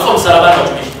akufa msalabani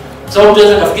watumishi. Sababu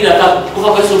tunaweza kufikiri hata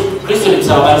kufa kwa Yesu Kristo ni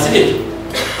msalabani, si ndio?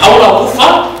 Paulo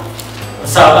akufa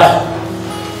msalabani.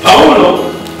 Paulo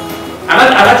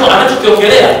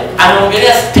anachokiongelea,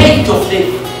 anaongelea state of death.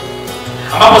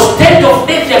 Ambapo state of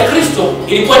death ya Kristo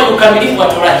ilikuwa ni ukamilifu wa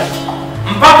Torati.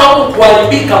 Mpaka huko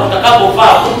kuharibika utakapofaa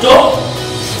kuto.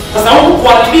 Sasa huko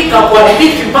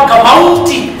kuharibiki mpaka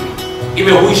mauti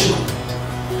imehuishwa.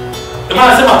 Ndio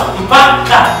maana anasema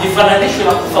mpaka nifananishwe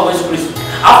na kufa kwa Yesu Kristo.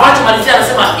 Hapo anamalizia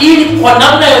anasema ili kwa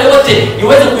namna yoyote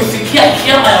niweze kuifikia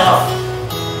kiama ya wafu.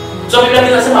 So Biblia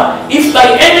inasema if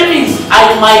by enemies I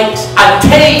might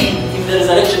attain in the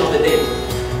resurrection of the dead.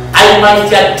 I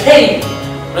might attain.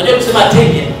 Unajua kusema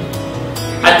attain?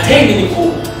 Attain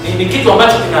ni kitu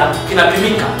ambacho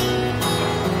kinapimika.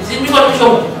 Si mimi kwa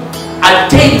mwisho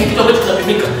attain ni kitu ambacho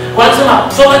kinapimika. Kwa anasema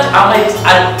so that I might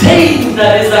attain the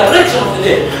resurrection of the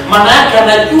dead. Maana yake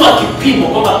anajua kipimo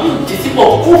kwamba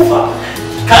nisipokufa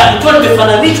kama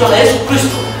nimefananishwa na Yesu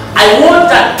Kristo, I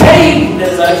won't attain the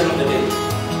resurrection of the dead.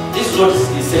 This is what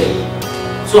he saying.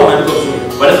 So I'm going to go through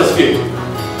it. But let us feel.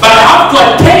 But I have to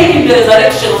attain the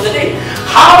resurrection of the dead.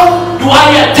 How do I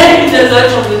attain the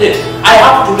resurrection of the dead? I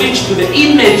have to reach to the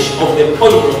image of the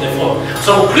point of the fall.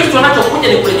 So Kristo anachokuja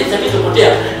ni kurejesha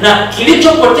kilichopotea, na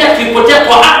kilichopotea kilipotea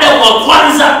kwa Adamu wa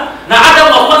kwanza, na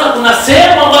Adamu wa kwanza kuna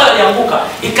sehemu ambayo alianguka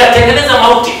ikatengeneza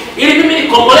mauti. Ili mimi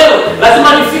nikombolewe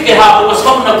lazima nifike hapo, kwa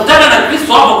sababu nakutana na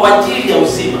Kristo hapo kwa ajili ya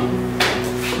uzima.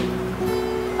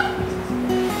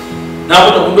 Na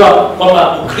hapo tunagundua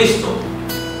kwamba Ukristo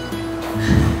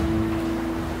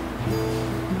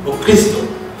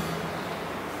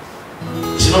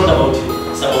is not about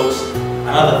you, it's about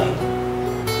another thing.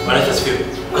 Bwana asifiwe.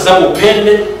 Kwa sababu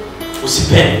upende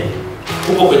usipende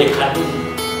uko kwenye kanuni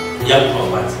ya mtu wa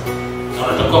kwanza, na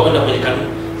unatakiwa kwenda kwenye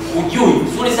kanuni. Ujui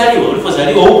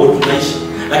ulipozaliwa huko tunaishi,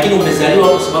 lakini umezaliwa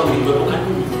kwa sababu ilikuwepo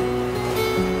kanuni.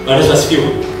 Bwana asifiwe.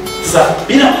 Sasa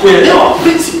bila kuelewa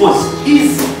principles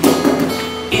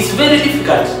is very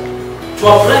difficult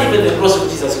to apply even the cross of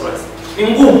Jesus Christ.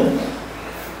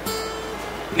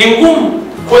 Ni ngumu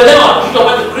kuelewa kitu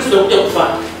ambacho Kristo alikuja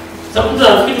kufanya. Sababu mtu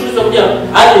anafikiri Kristo alikuja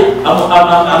aje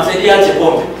amsaidie ache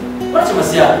pombe. Wacha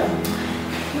masiara.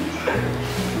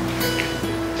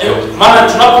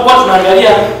 Maana tunapokuwa tunaangalia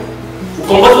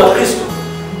ukombozi wa Kristo,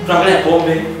 tunaangalia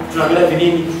pombe, tunaangalia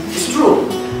vinini. It's true.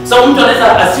 Sababu mtu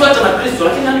anaweza asiwache na Kristo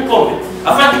lakini hana pombe.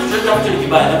 Afanye kitu chochote ambacho ni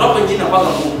kibaya. Na hapo injini inakuwa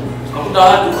ngumu. Ukakuta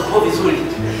watu wako vizuri.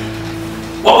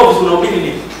 Wako vizuri na ubiri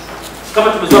nini?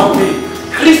 Kama tumezoea kuhubiri,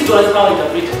 Kristo lazima awe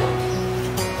interpreted.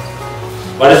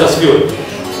 Bwana asifiwe.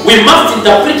 We must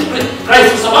interpret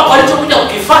Christ kwa sababu alichokuja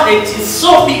kukifanya it is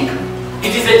so big.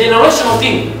 It is a generational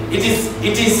thing. It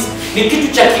is ni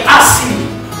kitu cha kiasili.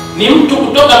 Ni mtu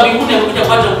kutoka mbinguni anakuja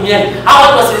kwanza duniani. Hawa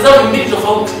watu asili zao ni mbili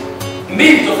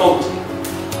tofauti.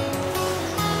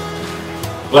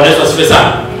 Bwana asifiwe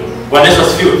sana. Bwana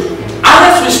asifiwe.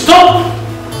 Unless we stop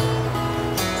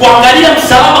kuangalia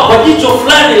msalaba kwa jicho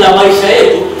fulani la maisha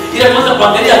yetu, ili tuweze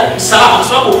kuangalia msalaba kwa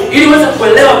sababu ili uweze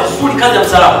kuelewa vizuri kazi ya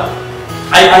msalaba.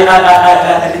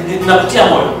 Ninakutia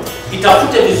moyo.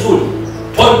 Itafute vizuri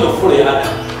point of fall ya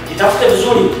Adam. Itafute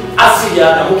vizuri asili ya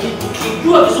Adam.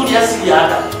 Ukijua vizuri asili ya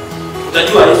Adam,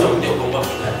 utajua Yesu anakuja kukomboa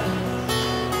fulani.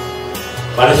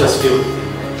 Bwana asifiwe.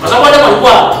 Kwa sababu Adam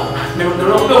alikuwa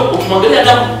ukimwangalia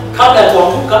Adam kabla ya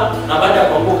kuanguka na baada ya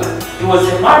kuanguka, he was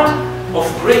a man of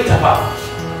great power.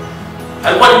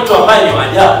 Alikuwa ni mtu ambaye ni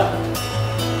maajabu.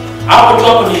 Hapo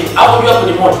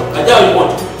ni moto. Ajabu ni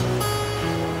moto.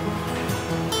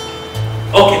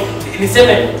 Okay,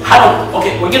 niseme hana.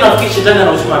 Okay, wengine wanafikiri shetani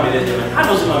ana uzima milele jamani.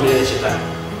 Hana uzima milele shetani.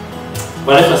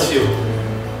 Bwana asifiwe.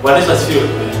 Bwana asifiwe.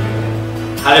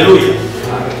 Haleluya.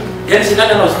 Yaani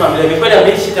shetani ana uzima milele. Kweli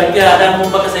ameishi tangia Adamu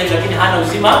mpaka sasa hivi, lakini hana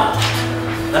uzima.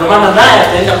 Na ndio maana naye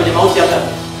ataenda kwenye mauti ya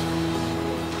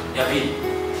pili.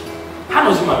 Hana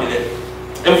uzima milele.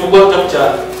 Emfungua kitabu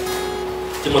cha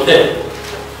Timotheo.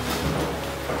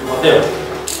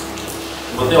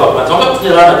 Tunataka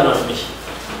tujelana na watumishi.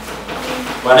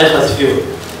 Bwana asifiwe.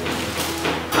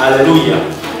 Haleluya.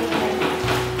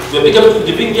 Tumepiga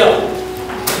vitu vingi hapo.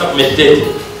 Tunataka meditate.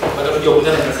 Mpaka tuje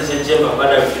kukutana na session njema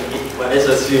baada ya kipindi. Bwana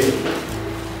asifiwe.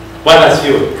 Bwana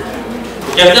asifiwe.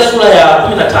 Ukiangalia sura ya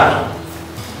 15.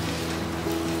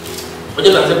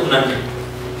 Moja kuanzia 14.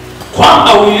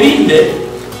 Kwamba uilinde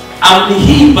amri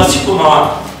hii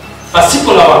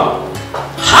pasipo lawama,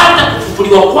 hata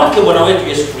kufufuliwa kwake Bwana wetu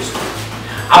Yesu Kristo,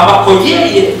 ambako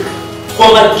yeye kwa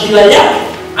majira yake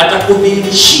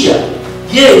atakudhihirishia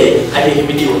yeye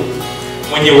aliyehimidiwa,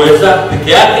 mwenye uweza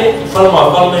peke yake, mfalme wa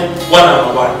wafalme, Bwana wa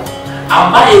mabwana,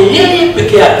 ambaye yeye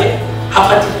peke yake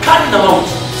hapatikani na mauti.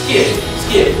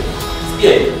 Sikie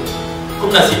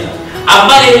 16,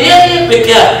 ambaye yeye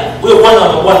peke yake, huyo Bwana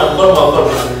wa mabwana, mfalme wa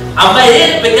wafalme, ambaye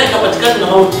yeye peke yake hapatikani na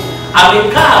mauti,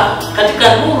 amekaa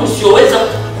katika nuru isiyoweza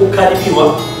kukaribiwa,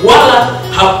 wala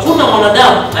hakuna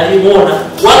mwanadamu aliyemuona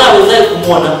wala awezaye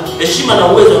kumuona. Heshima na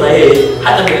uwezo na yeye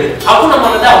hata milele. Hakuna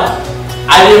mwanadamu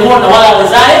aliyemuona wala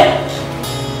awezaye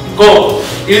go.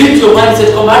 Ilivyo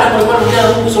mindset kwamba hata mlikuwa mnaongea na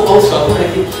Mungu uso kwa uso, hakuna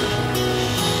kitu.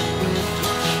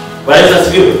 Bwana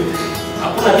asifiwe.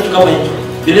 Hakuna kitu kama hicho.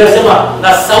 Biblia inasema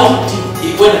na sauti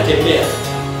ilikuwa inatembea.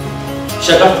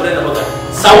 Shakafu tunaenda mpaka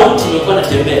sauti ilikuwa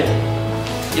inatembea.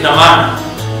 Ina maana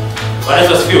Bwana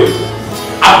asifiwe.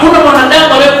 Hakuna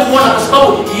mwanadamu aliyekumuona kwa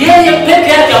sababu yeye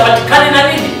peke yake hapatikani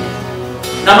na nini?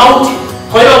 Na mauti.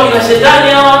 Kwa hiyo kila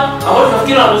shetani hawa ambao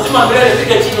tunafikiri wana uzima milele,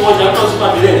 fika chini moja hata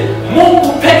uzima milele.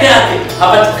 Mungu peke yake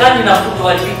hapatikani na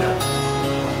kutoharibika.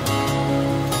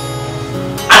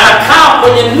 Anakaa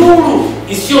kwenye nuru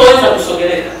isiyoweza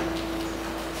kusogeleka.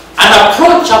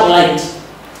 Unapproachable light.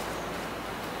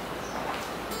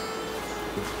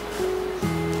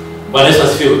 Bwana Yesu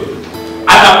asifiwe.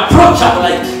 Unapproachable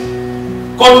light.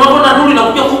 Kwa unaona nuru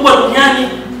inakuja kubwa duniani,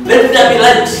 let there be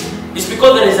light. It's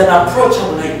because there is an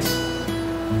approachable light.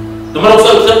 Ndio maana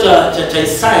kusoma kitabu cha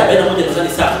Isaya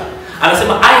 41:7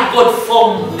 anasema I God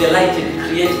formed the light and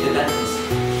created the darkness.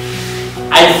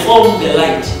 I formed the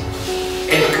light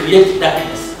and created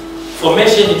darkness.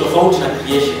 Formation ni tofauti na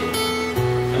creation.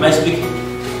 Am I speaking?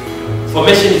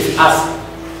 Formation is us.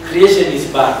 Creation is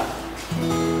bad.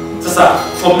 Sasa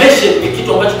formation ni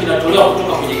kitu ambacho kinatolewa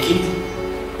kutoka kwenye kitu.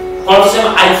 Kwa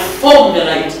kusema I formed the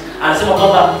light, anasema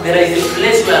kwamba there is a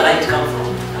place where light comes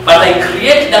from. But I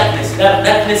create darkness. That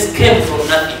darkness came from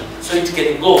nothing, so it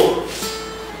can go.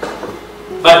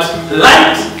 But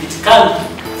light, it comes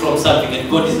from something, and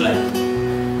God is light.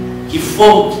 He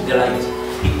formed the light.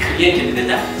 He created the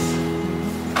darkness.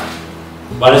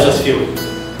 Bwana Yesu asifiwe.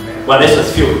 Bwana Yesu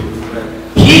asifiwe.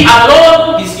 He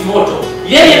alone is immortal.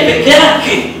 Yeye peke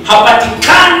yake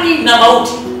hapatikani na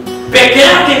mauti. Peke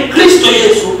yake Kristo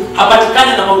Yesu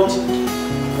hapatikani na mauti.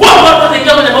 Wao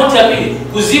wataingia kwenye mauti ya pili.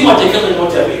 Kuzimu ataingia kwenye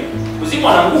mauti ya pili. Kuzimu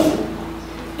ana nguvu.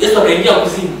 Yesu akaingia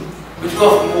kuzimu kuchukua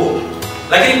funguo.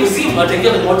 Lakini kuzimu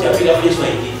ataingia kwenye mauti ya pili hapo Yesu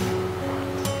aingie.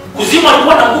 Kuzimu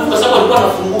alikuwa na nguvu kwa sababu alikuwa na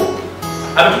funguo.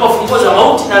 Ametupa funguo za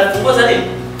mauti na funguo za nini?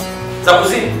 Za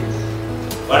kuzimu.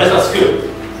 Bwana Yesu asifiwe.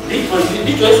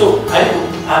 Ndicho Yesu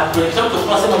kitabu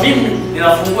tunasema mimi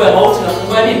nina funguo ya mauti na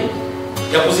funguo ya nini?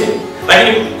 Ya kuzimu.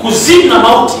 Lakini kuzimu na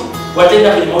mauti wataenda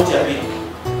kwenye mauti ya pili.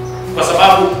 Kwa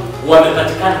sababu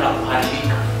wamepatikana na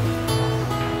kuharibika.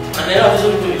 Anaelewa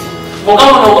vizuri kweli. Kwa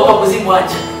kama unaogopa kuzimu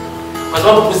acha. Kwa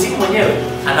sababu kuzimu mwenyewe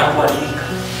anakuharibika.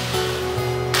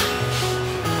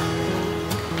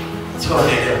 Sio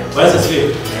unaelewa. Basi sio.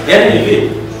 Yaani ni vipi?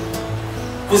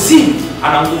 Kuzimu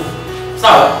ana nguvu.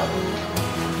 Sawa?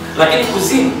 Lakini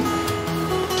kuzimu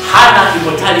hana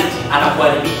immortality,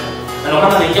 anakuharibika. Na ndio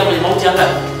maana anaingia kwenye mauti ya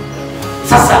ngapi?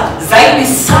 Sasa zaidi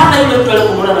sana yule mtu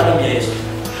aliyekombolewa na damu ya Yesu.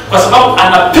 Kwa sababu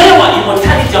anapewa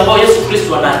immortality ambayo Yesu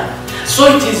Kristo anayo. So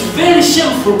it is very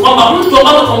shameful kwamba mtu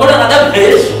ambaye amekombolewa na damu ya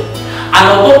Yesu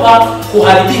anaogopa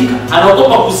kuharibika,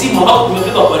 anaogopa kuzimu ambako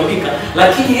kumefika kuharibika,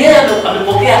 lakini yeye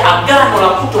amepokea agano la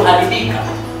kutoharibika.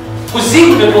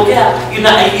 Kuzimu imepokea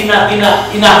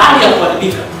ina hali ya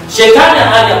kuharibika. Shetani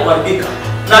ana hali ya kuharibika.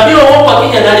 Nabii wa uongo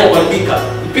akija na hali ya kuharibika.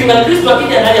 Mpinga Kristo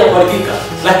akija na hali ya kuharibika.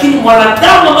 Lakini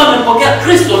mwanadamu ambaye amepokea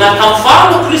Kristo na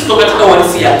akamfahamu Kristo katika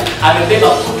uhalisia, amebeba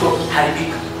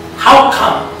kutoharibika. How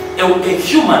come a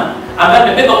human ambaye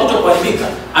amebeba kutoharibika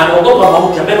anaogopa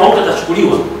mauti, ambaye mauti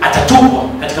atachukuliwa, atatupwa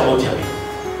katika mauti ya pili?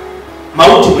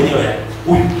 Mauti mwenyewe yake.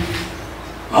 Huyu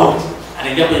mauti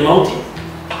anaingia kwenye mauti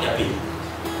ya pili.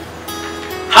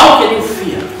 How can you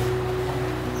fear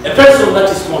a person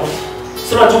that is mortal?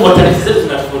 Sema tu mortality zetu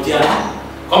zinatofautiana.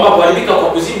 Kwamba kuharibika kwa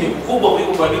kuzimu ni kubwa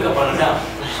kuliko kuharibika kwa wanadamu.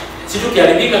 Sisi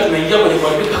tukiharibika tunaingia kwenye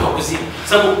kuharibika kwa kuzimu.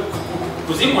 Sababu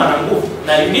kuzimu ana nguvu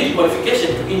na you need qualification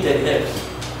to enter the heaven.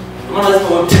 Kwa maana lazima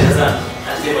uwe mtenda sana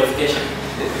katika qualification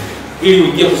ili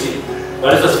uingie kuzimu.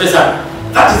 Bwana asifiwe sana.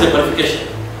 That is the qualification.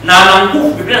 Na ana nguvu.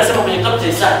 Biblia inasema kwenye kitabu cha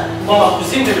Isaya kwamba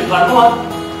kuzimu imepanua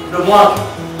mdomo wake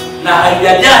na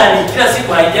haijajaa, ni kila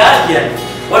siku haijaje.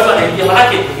 Watu wanaingia,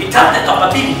 manake itata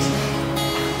capability.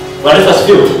 Bwana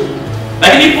asifiwe.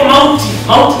 Lakini ipo mauti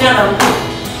ni ana nguvu.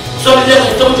 So Biblia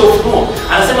kwenye kitabu cha Ufunuo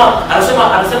anasema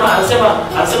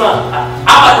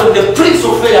hapa the prince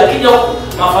of air akija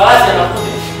mafarasi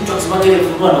anakuja. Mtu akisema ile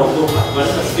Ufunuo anaogopa. Bwana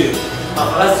asifiwe.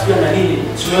 Mafarasi pia na nini?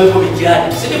 Sio yuko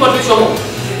mitiani. Si ndipo tulicho Mungu.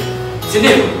 Si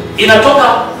ndipo inatoka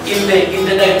in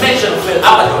the dimension of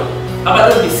Abaddon.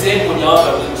 Abaddon ni sehemu moja wapo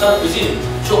kwa sababu kuzini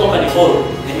sio kwamba ni hall,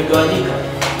 limegawanyika.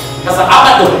 Sasa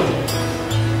Abaddon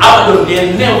ni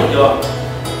eneo mojawapo.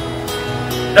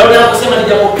 Daudi anaposema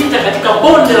nijapopita katika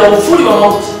bonde la uvuli wa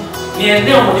mauti, ni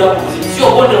eneo mojawapo, sio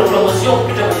bonde la uvuli wa mauti, sio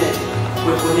kupita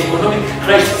kwenye economic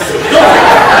crisis.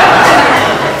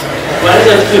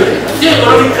 Sio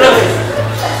economic crisis.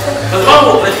 Kwa sababu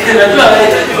najua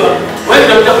wewe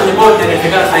unapita kwenye bonde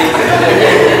inafika sasa hivi.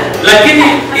 Lakini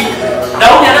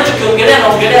Daudi anachokiongelea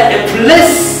anaongelea a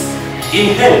place in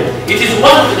hell. It is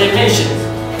one of the dimensions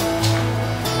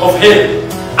of hell.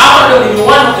 Abaddon is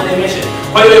one of the dimensions.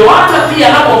 Kwa hiyo Yohana pia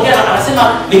anapoongea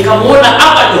anasema nikamuona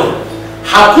Abaddon,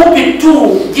 hakupi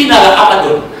tu jina la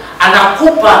Abaddon,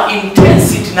 anakupa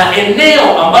intensity na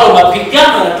eneo ambalo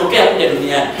mapigano yanatokea kuja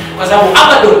duniani. Kwa sababu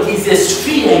Abaddon is a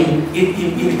sphere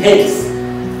in hell.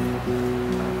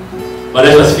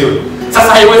 Bwana asifiwe.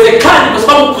 Sasa haiwezekani kwa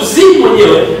sababu kuzimu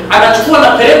mwenyewe anachukua na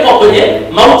pelekwa kwenye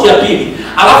mauti ya pili.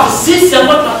 Alafu sisi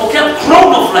ambao tunapokea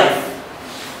crown of life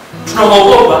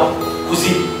tunamwogopa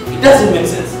kuzimu. It doesn't make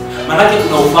sense. Maana yake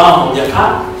kuna ufahamu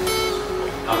hujakaa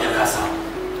sawa.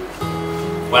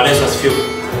 Bwana Yesu asifiwe.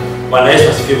 Bwana Yesu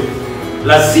asifiwe.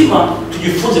 Lazima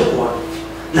tujifunze kuona.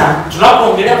 Na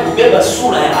tunapoongelea kubeba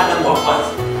sura ya Adamu wa kwanza,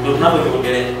 ndio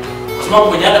tunapoongelea. Kwa sababu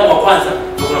kwenye Adamu wa kwanza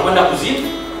ndio tunakwenda kuzimu.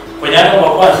 Kwenye Adamu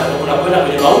wa kwanza ndio tunakwenda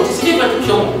kwenye mauti. Si ndivyo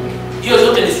tulicho Mungu? Hiyo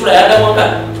zote ni sura ya Adamu wa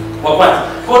kwanza.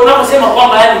 Kwa hiyo tunaposema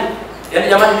kwamba yani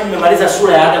jamani mimi nimemaliza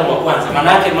sura ya Adamu wa kwanza,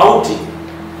 maana yake mauti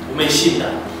umeishinda.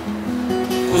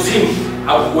 Kuzimu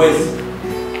haukuwezi.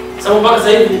 Sababu mpaka sasa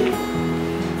hivi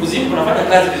kuzimu kunafanya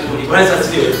kazi vizuri. Bwana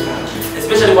asifiwe.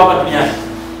 Especially kwa hapa duniani.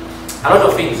 A lot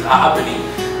of things are happening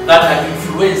that are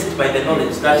influenced by the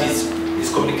knowledge that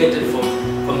is communicated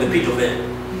from the pit of hell.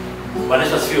 Bwana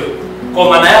asifiwe. Kwa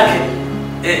maana yake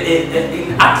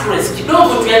in accuracy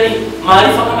kidogo tu, yani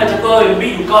maarifa kama itakuwa wewe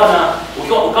mbili ukawa na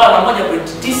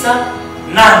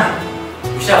 1.98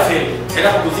 ushafeli. Tena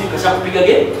kuzimu kasha kupiga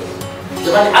game.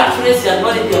 Jamani, accuracy ya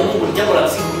knowledge ya Mungu ni jambo la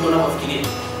msingi kuliko unavyofikiria.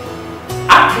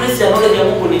 Accuracy ya knowledge ya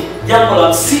Mungu ni jambo la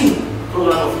msingi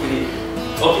kuliko unavyofikiria.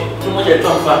 Okay, mtu mmoja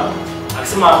alitoa mfano.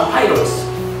 Akisema pilots.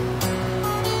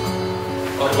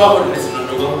 Wakipewa coordinates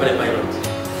ndio pale pilots.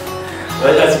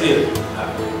 Wale asifiwe.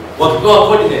 Wakipewa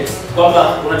coordinates kwamba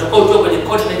unatoka utoe kwenye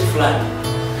coordinate fulani.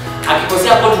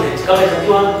 Akikosea coordinate kama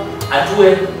inatakiwa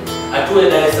atue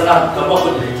Dar es Salaam kama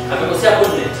coordinate. Akikosea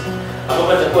coordinate hapo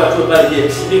patakuwa atue pale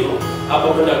Jet. Ndivyo. Hapo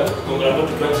kwenda kugonga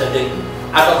moto kiwanja ndege.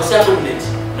 Akakosea coordinate,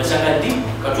 unashangaa ndi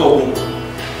katoa Ubungo.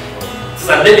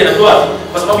 Sasa ndege inatoa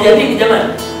kwa sababu ya nini jamani?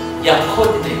 Ya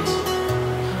coordinate.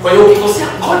 Kwa hiyo ukikosea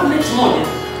coordinate moja,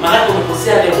 maana yake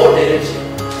umekosea the whole direction.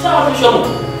 Sawa mwisho Mungu.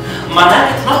 Maana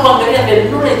yake tunapoangalia the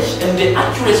knowledge and the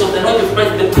accuracy of the knowledge of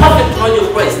Christ, the perfect knowledge of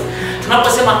Christ.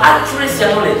 Tunaposema accuracy ya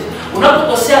knowledge,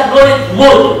 unapokosea knowledge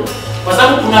moja, kwa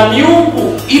sababu kuna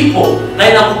miungu ipo na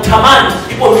inakutamani,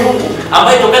 ipo miungu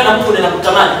ambayo inatokana na Mungu na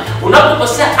inakutamani.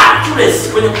 Unapokosea accuracy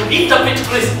kwenye kuinterpret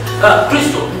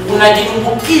Kristo,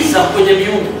 unajitumbukiza kwenye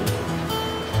miungu.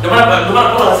 Ndio maana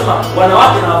Paulo anasema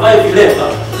wanawake na wavae vilemba.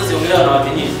 Sasa siongelea wanawake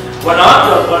nyingi. Wanawake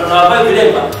na wavae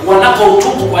vilemba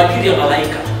wanapoutubu kwa ajili ya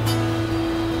malaika.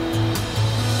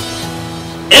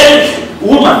 Every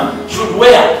woman should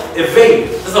wear a veil.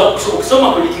 Sasa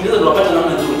ukisoma kwenye Kiingereza unapata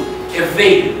namna nzuri. A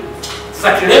veil.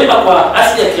 Sasa kilemba kwa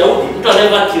asili ya Kiyahudi, mtu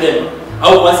anayevaa kilemba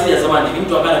au kwa asili ya zamani ni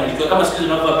mtu ambaye anamilikiwa kama siku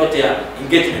hizi unavaa pete ya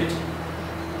engagement.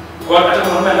 Kwa hata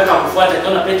kama mwanaume anataka kufuata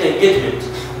akiona pete ya engagement,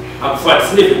 akufuate,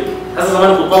 si ndivyo? Sasa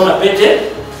zamani kulikuwa na pete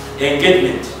ya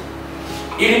engagement.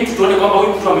 Ili mtu tuone kwamba huyu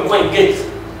mtu amekuwa engaged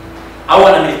au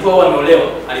anamilikiwa au ameolewa,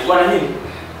 alikuwa na nini?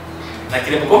 Na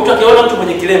kilemba. Kwa mtu akiona mtu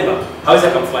mwenye kilemba, hawezi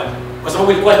akamfuata. Kwa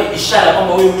sababu ilikuwa ni ishara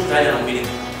kwamba huyu mtu tayari anamiliki.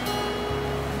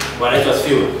 Bwana Yesu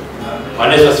asifiwe.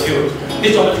 Bwana Yesu asifiwe.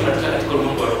 Ndicho ambacho tunataka katika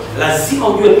ulimwengu wa roho. Lazima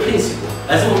ujue principle,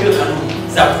 lazima ujue kanuni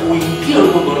za kuingia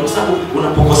ulimwengu wa roho, kwa sababu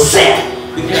unapokosea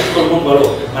kuingia katika ulimwengu wa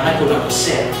roho, maana yake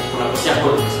unakosea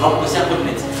coordinates. Unapokosea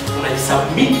coordinates,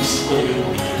 unajisubmit kwenye miungu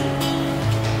mingine.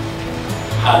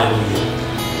 Haleluya.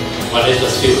 Bwana Yesu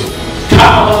asifiwe.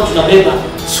 Kama ambavyo tunabeba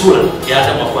sura ya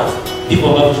Adamu wa kwanza, ndipo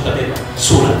ambavyo tutabeba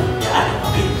sura ya Adamu wa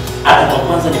pili. Adamu wa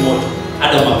kwanza ni moto,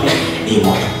 Adamu wa pili ni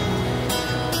moto.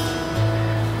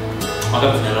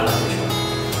 Wangapi tunaelewana kesho?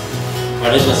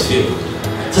 Bwana Yesu asifiwe.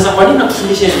 Sasa kwa nini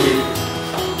nakufundisha hivi?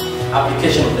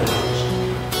 Application of the knowledge.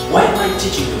 Why am I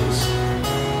teaching you this?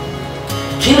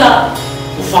 Kila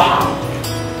ufahamu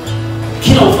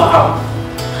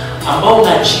ambao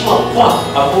unaachiwa kwako,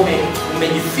 ambao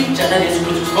umejificha ndani ya Yesu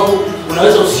Kristo, kwa sababu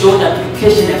unaweza usione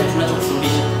application ya kitu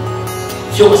tunachokufundisha.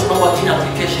 Sio kwa sababu hakina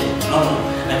application, no,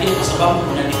 lakini kwa sababu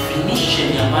kuna definition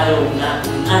ambayo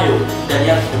unayo ndani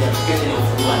yako, kwenye application ya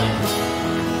ufunuo wa neno.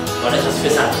 Bwana Yesu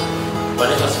asifiwe sana.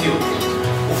 Bwana Yesu asifiwe.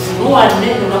 Ufunuo wa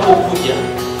neno unapokuja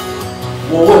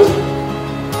wowote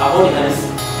ambao ni kanisa,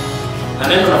 na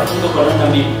neno nafunga kwa namna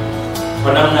mbili,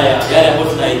 kwa namna ya yale ambayo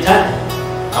tunahitaji,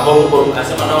 ambao Mungu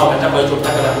akasema nao wakataka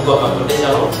alichotaka na Mungu akakondesha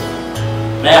roho,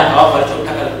 naye akawapa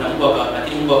alichotaka na Mungu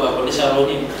lakini Mungu akakondesha roho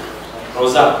nini? Roho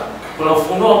zao. Kuna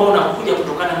ufunuo ambao unakuja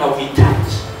kutokana na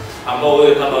uhitaji ambao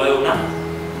wewe kama wewe una,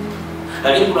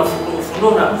 lakini kuna ufunuo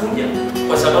unakuja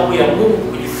kwa sababu ya Mungu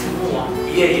kujifunua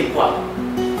yeye kwako.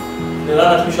 Ndio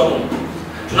tunamshwa Mungu.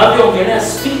 Tunapoongelea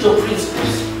spiritual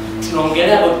principles,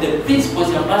 tunaongelea about the principles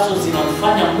ambazo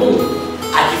zinamfanya Mungu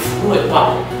ajifunue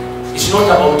kwako. It's not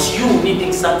about you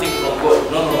needing something from God.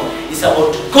 No. It's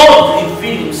about God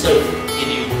revealing himself in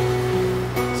you.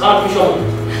 Sawa tunamshwa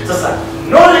Mungu. Sasa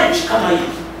knowledge kama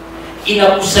hii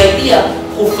inakusaidia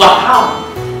kufahamu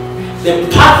the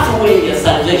pathway ya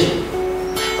salvation.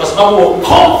 Kwa sababu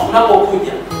wokovu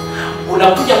unapokuja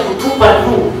unakuja kutupa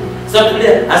nuru. Sasa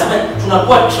Biblia anasema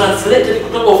tunakuwa translated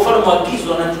kutoka ufalme wa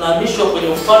giza na tunahamishwa kwenye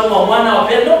ufalme wa mwana wa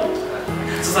pendo.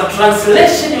 Sasa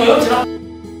translation yoyote na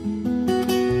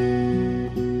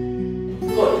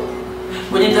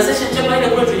kwenye intercession chamber ile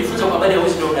kule tulijifunza kwa habari ya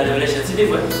wisdom na revelation, si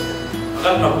ndivyo?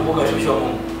 Wakati tunakumbuka utumishi wa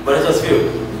Mungu. Bwana Yesu asifiwe.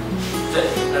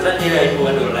 Nadhani ile haipo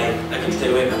bado online, lakini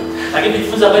tutaiweka. Lakini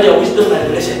tulijifunza habari ya wisdom na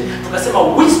revelation. Tukasema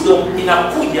wisdom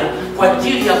inakuja kwa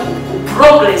ajili ya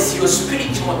progress your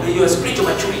spiritual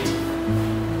maturity.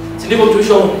 Si ndivyo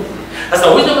utumishi wa Mungu? Sasa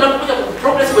wisdom inakuja ku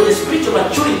progress kwenye spiritual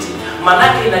maturity, maana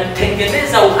yake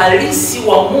inatengeneza uhalisi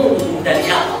wa Mungu ndani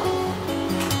yako.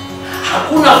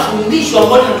 Hakuna fundisho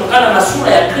ambalo linatokana na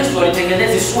sura ya Kristo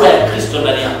litengeneze sura ya Kristo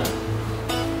ndani yako.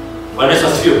 Bwana Yesu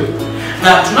asifiwe.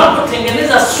 Na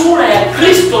tunapotengeneza sura ya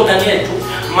Kristo ndani yetu,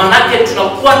 maana yake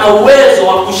tunakuwa na uwezo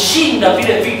wa kushinda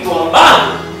vile vitu ambavyo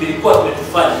vilikuwa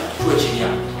vimetufanya tuwe chini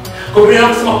yake. Kwa Biblia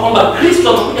inasema kwamba Kristo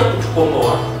amekuja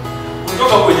kutukomboa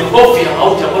kutoka kwenye hofu ya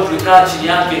mauti ambayo tulikaa chini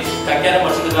yake takiana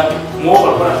matendo ngapi? Mungu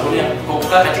alikuwa anatuonya kwa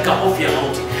kukaa katika hofu ya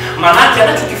mauti. Maana yake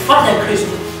anachokifanya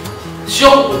Kristo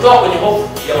sio kutoka kwenye hofu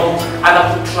ya mauti,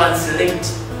 anakutranslate.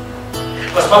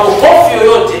 Kwa sababu hofu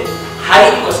yoyote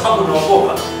haiji kwa sababu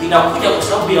unaogopa, inakuja kwa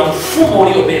sababu ya mfumo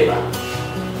uliobeba.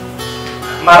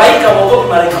 Malaika mwogopi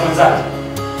malaika mwenzake.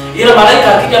 Ila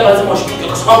malaika akija lazima ushtuke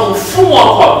kwa sababu mfumo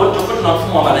wa kwako ni tofauti na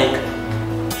mfumo wa malaika.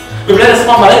 Biblia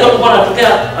inasema malaika walikuwa wanatokea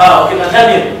kina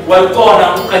Daniel walikuwa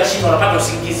wanaanguka chini wanapata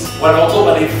usingizi,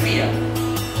 wanaogopa, they fear.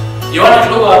 Yohana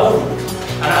kidogo hapo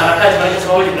anakaa malaika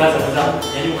sawa wewe mlaza mzao,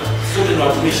 nyanyuka. Sote ni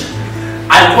watumishi.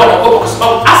 Alikuwa anaogopa kwa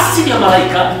sababu asili ya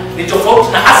malaika ni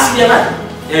tofauti na asili ya nani?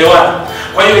 Ya Yohana.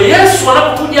 Kwa hiyo Yesu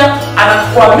anapokuja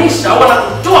anakuhamisha au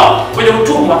anakutoa kwenye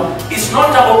utumwa, it's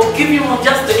not about giving you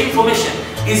just the information,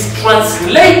 it's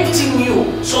translating you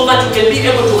so that you can be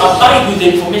able to abide with the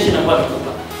information ambayo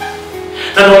amekupa.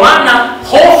 Na ndio maana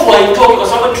hofu haitoki kwa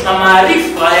sababu tuna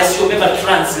maarifa yasiyobeba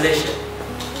translation.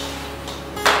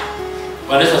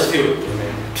 Bwana Yesu asifiwe.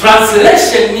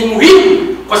 Translation ni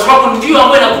muhimu kwa sababu ndio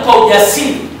ambayo inakupa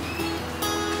ujasiri.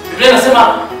 Biblia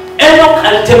inasema Enoch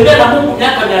alitembea na Mungu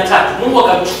miaka 300. Mungu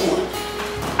akamchukua.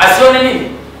 Asione nini?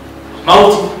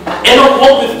 Mauti. Enoch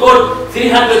walked with God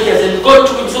 300 years and God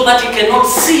took him so that he cannot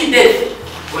see death.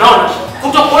 Unaona?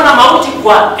 Kutokuona mauti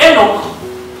kwa Enoch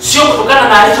sio kutokana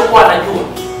na alichokuwa anajua.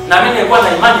 Na mimi nilikuwa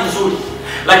na imani nzuri.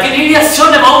 Lakini ili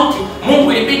asione mauti,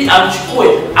 Mungu ilibidi amchukue,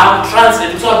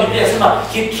 amtranslate. So Biblia inasema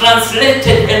he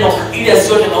translated Enoch ili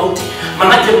asione mauti.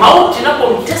 Manake mauti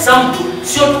inapomtesa mtu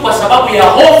sio tu kwa sababu ya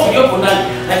hofu iliyopo ndani,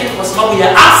 lakini kwa sababu ya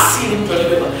asili mtu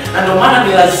aliyobeba. Na ndio maana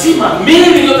ni lazima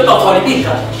miili iliyobeba kuharibika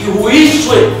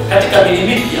ihuishwe katika miili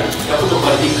mipya ya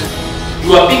kutokuharibika.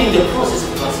 You are being the process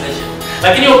of translation.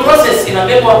 Lakini hiyo process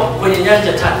inabebwa kwenye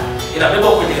nyanja tatu.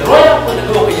 Inabebwa kwenye roho,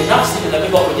 inabebwa kwenye nafsi,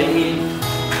 inabebwa kwenye mwili.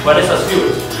 Bwana Yesu asifiwe.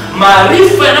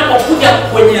 Maarifa yanapokuja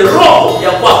kwenye roho ya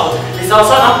kwako ni sawa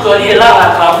sana mtu aliyelala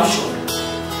akaamshwa.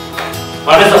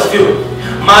 Bwana Yesu asifiwe.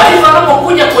 Maarifa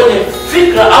yanapokuja kwenye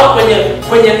fikra au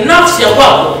kwenye nafsi ya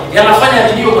kwako yanafanya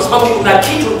ndio kwa sababu kuna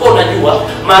kitu ulikuwa unajua.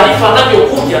 Maarifa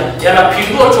yanapokuja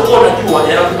yanapindua ulichokuwa unajua,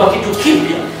 yanakupa kitu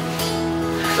kipya.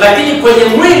 Lakini kwenye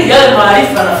mwili yale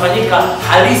maarifa yanafanyika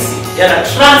halisi, yana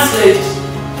translate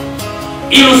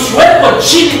ili usiweko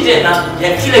chini tena ya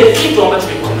kile kitu ambacho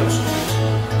kilikuwa kinakusumbua.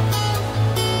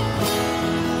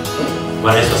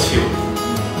 Bwana Yesu asifiwe.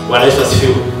 Bwana Yesu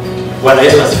asifiwe. Bwana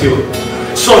Yesu asifiwe.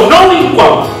 So knowing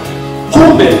kwamba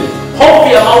kumbe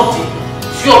hofu ya mauti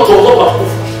sio kuogopa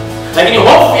kufa, lakini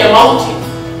hofu ya mauti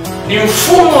ni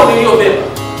mfumo niliobeba.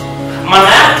 Maana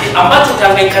yake ambacho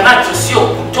utahangaika nacho sio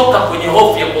kutoka kwenye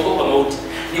hofu ya kuogopa mauti,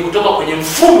 ni kutoka kwenye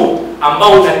mfumo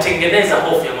ambao utatengeneza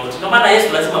hofu ya mauti. Ndio maana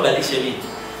Yesu lazima abadilishe nini?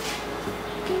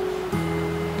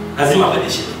 Lazima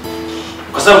abadilishe.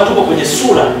 Kwa sababu tuko kwenye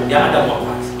sura ya Adamu wa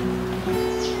kwanza.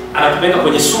 Anatupeleka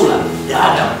kwenye sura ya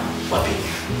Adamu wa pili.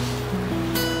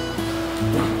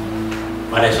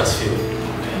 Bwana Yesu asifiwe.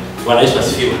 Bwana Yesu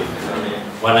asifiwe.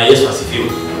 Bwana Yesu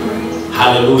asifiwe.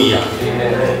 Haleluya.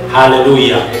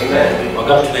 Haleluya.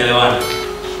 Wakati tunaelewana.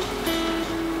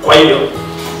 Kwa hiyo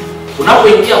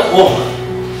unapoingia kuomba,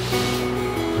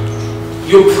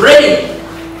 you pray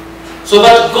so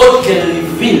that God can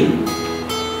reveal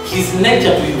his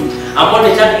nature to you.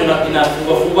 Ambapo chati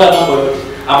inafungua mambo yote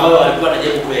ambayo alikuwa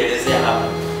anajaribu kuelezea hapa.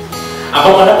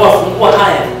 Ambapo anapofungua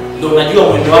haya ndio unajua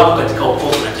mwendo wako katika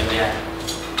wokovu na tembea yake.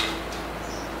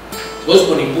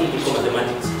 Gospel ni ngumu kuliko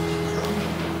mathematics.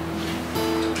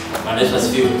 Bwana Yesu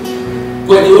asifiwe.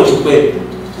 Kweli hiyo ni kweli.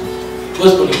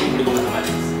 Gospel ni ngumu kuliko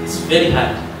mathematics. It's very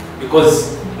hard because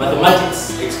mathematics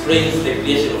explains the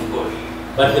creation of God,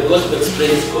 but the gospel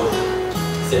explains God.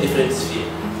 It's a different sphere.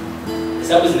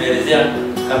 Hesabu zinaelezea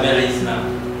kamera hizi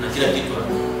na kila kitu,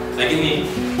 lakini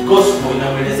gospel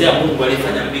inaelezea Mungu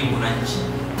aliyefanya mbingu na nchi.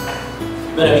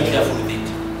 Better be careful with it.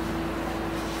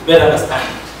 Better understand.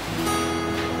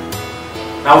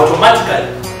 Na automatically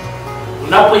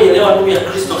unapoelewa nuru ya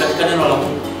Kristo katika neno la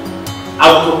Mungu,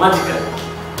 automatically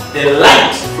the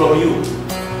light from you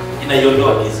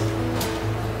inaiondoa giza.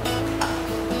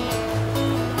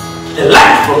 The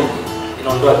light from you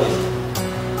inaondoa giza.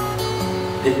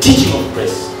 The teaching of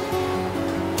grace,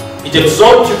 it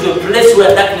exalts you to a place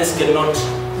where darkness cannot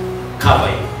cover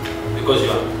you, because you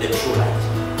are the true light.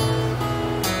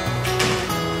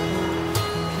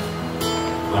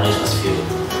 Bwana Yesu asifiwe.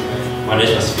 Bwana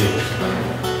Yesu asifiwe.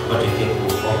 Watu wengine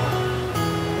kuomba.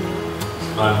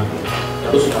 Bwana,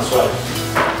 naruhusu maswali.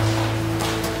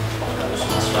 Naruhusu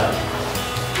maswali.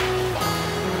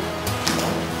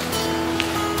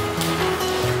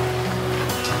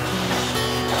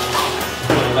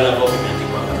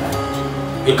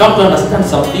 You come to understand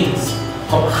some things.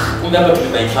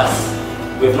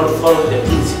 We have not followed the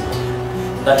principle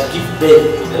that give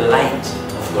birth to the light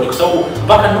of God. So,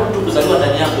 mpaka not to kuzaliwa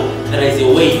ndani yako, there is a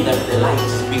way that the light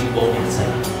is being born inside.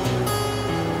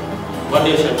 One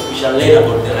day we shall learn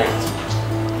about the light.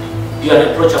 You are an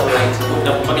approachable light.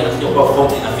 Mpaka inakuja kwa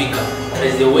form inafika. There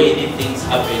is a way these things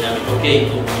happen. Ametokea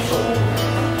iko mwisho wa Mungu.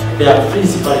 There are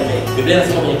principles in it. Biblia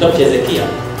inasema kwenye kitabu cha Ezekiel,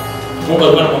 Mungu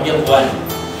alikuwa anamwambia kuhani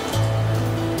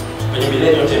kwenye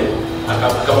milenio tena,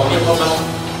 akamwambia kwamba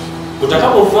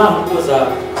utakapovaa nguo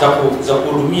za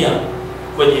kuhudumia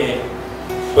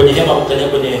kwenye hema kutania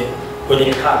kwenye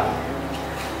hekalu,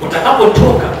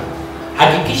 utakapotoka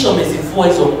hakikisha umezivua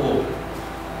hizo nguo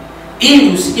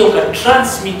ili usije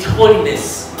ukatransmit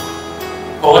holiness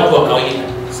kwa watu wa kawaida,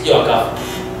 usije wakafa.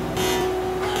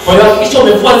 Kwa hiyo hakikisha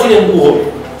umevua zile nguo,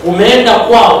 umeenda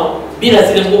kwao bila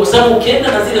zile nguo, kwa sababu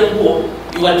ukienda na zile nguo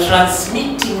you are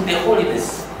transmitting the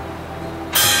holiness.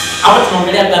 Hapa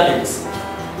tunaongelea garments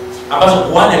ambazo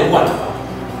kuhani alikuwa anavaa.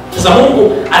 Sasa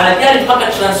Mungu anajali mpaka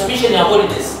transmission ya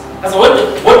holiness. Sasa wote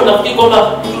tunafikiri kwamba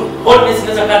holiness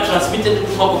inaweza kuwa transmitted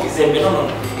kutoka kwa kizembe. No.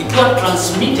 Ikiwa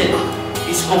transmitted,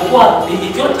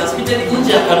 ikiwa transmitted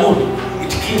nje ya kanuni, it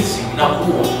kills you,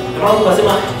 inakuua. Ndio maana Mungu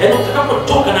anasema, yaani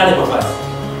utakapotoka na yale mavazi,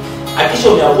 hakikisha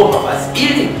umeavua mavazi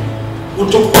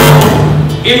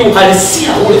ili uhalisia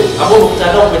ule ambao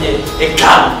ukutana kwenye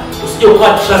hekalu usije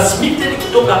ukawa transmitted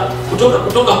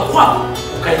kutoka kwako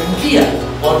ukaingia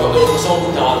kwa watu kwa sababu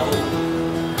utawadhuru.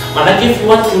 Maana if you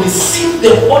want to receive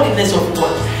the holiness of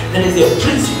God, there is a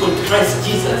principle in Christ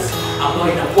Jesus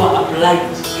ambayo inakuwa applied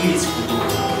ili sikudhuru.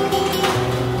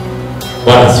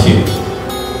 Bwana asifiwe.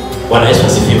 Bwana Yesu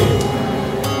asifiwe.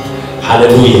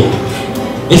 Hallelujah.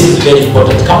 This is very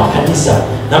important. Kama kanisa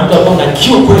na mtu ambaye ana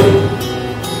kiu kweli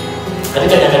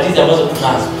katika nyakati ambazo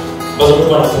tunazo, ambazo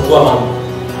Mungu anafungua mambo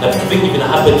na vitu vingi vina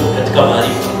happen katika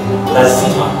maarifa,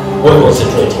 lazima uwe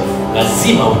concentrative.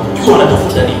 Lazima ujue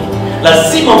unatafuta nini.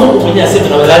 Lazima Mungu mwenyewe aseme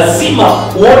na lazima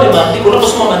uone maandiko.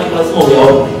 Unaposoma maandiko lazima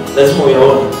uyaone. Lazima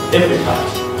uyaone every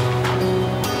part.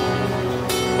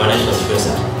 Bwana Yesu asifiwe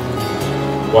sana.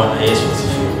 Bwana Yesu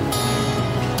asifiwe.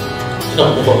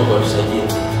 Tunakuomba Mungu atusaidie.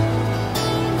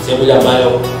 Sehemu ile ambayo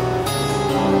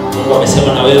Mungu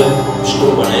amesema na wewe,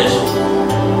 mshukuru Bwana Yesu.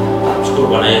 Mshukuru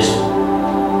Bwana Yesu.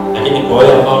 Lakini kwa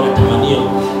wale ambao wanatamania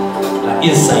la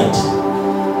insight,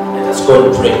 let us go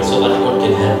and pray so that God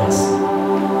can help us.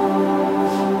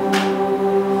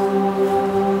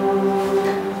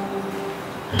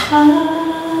 Now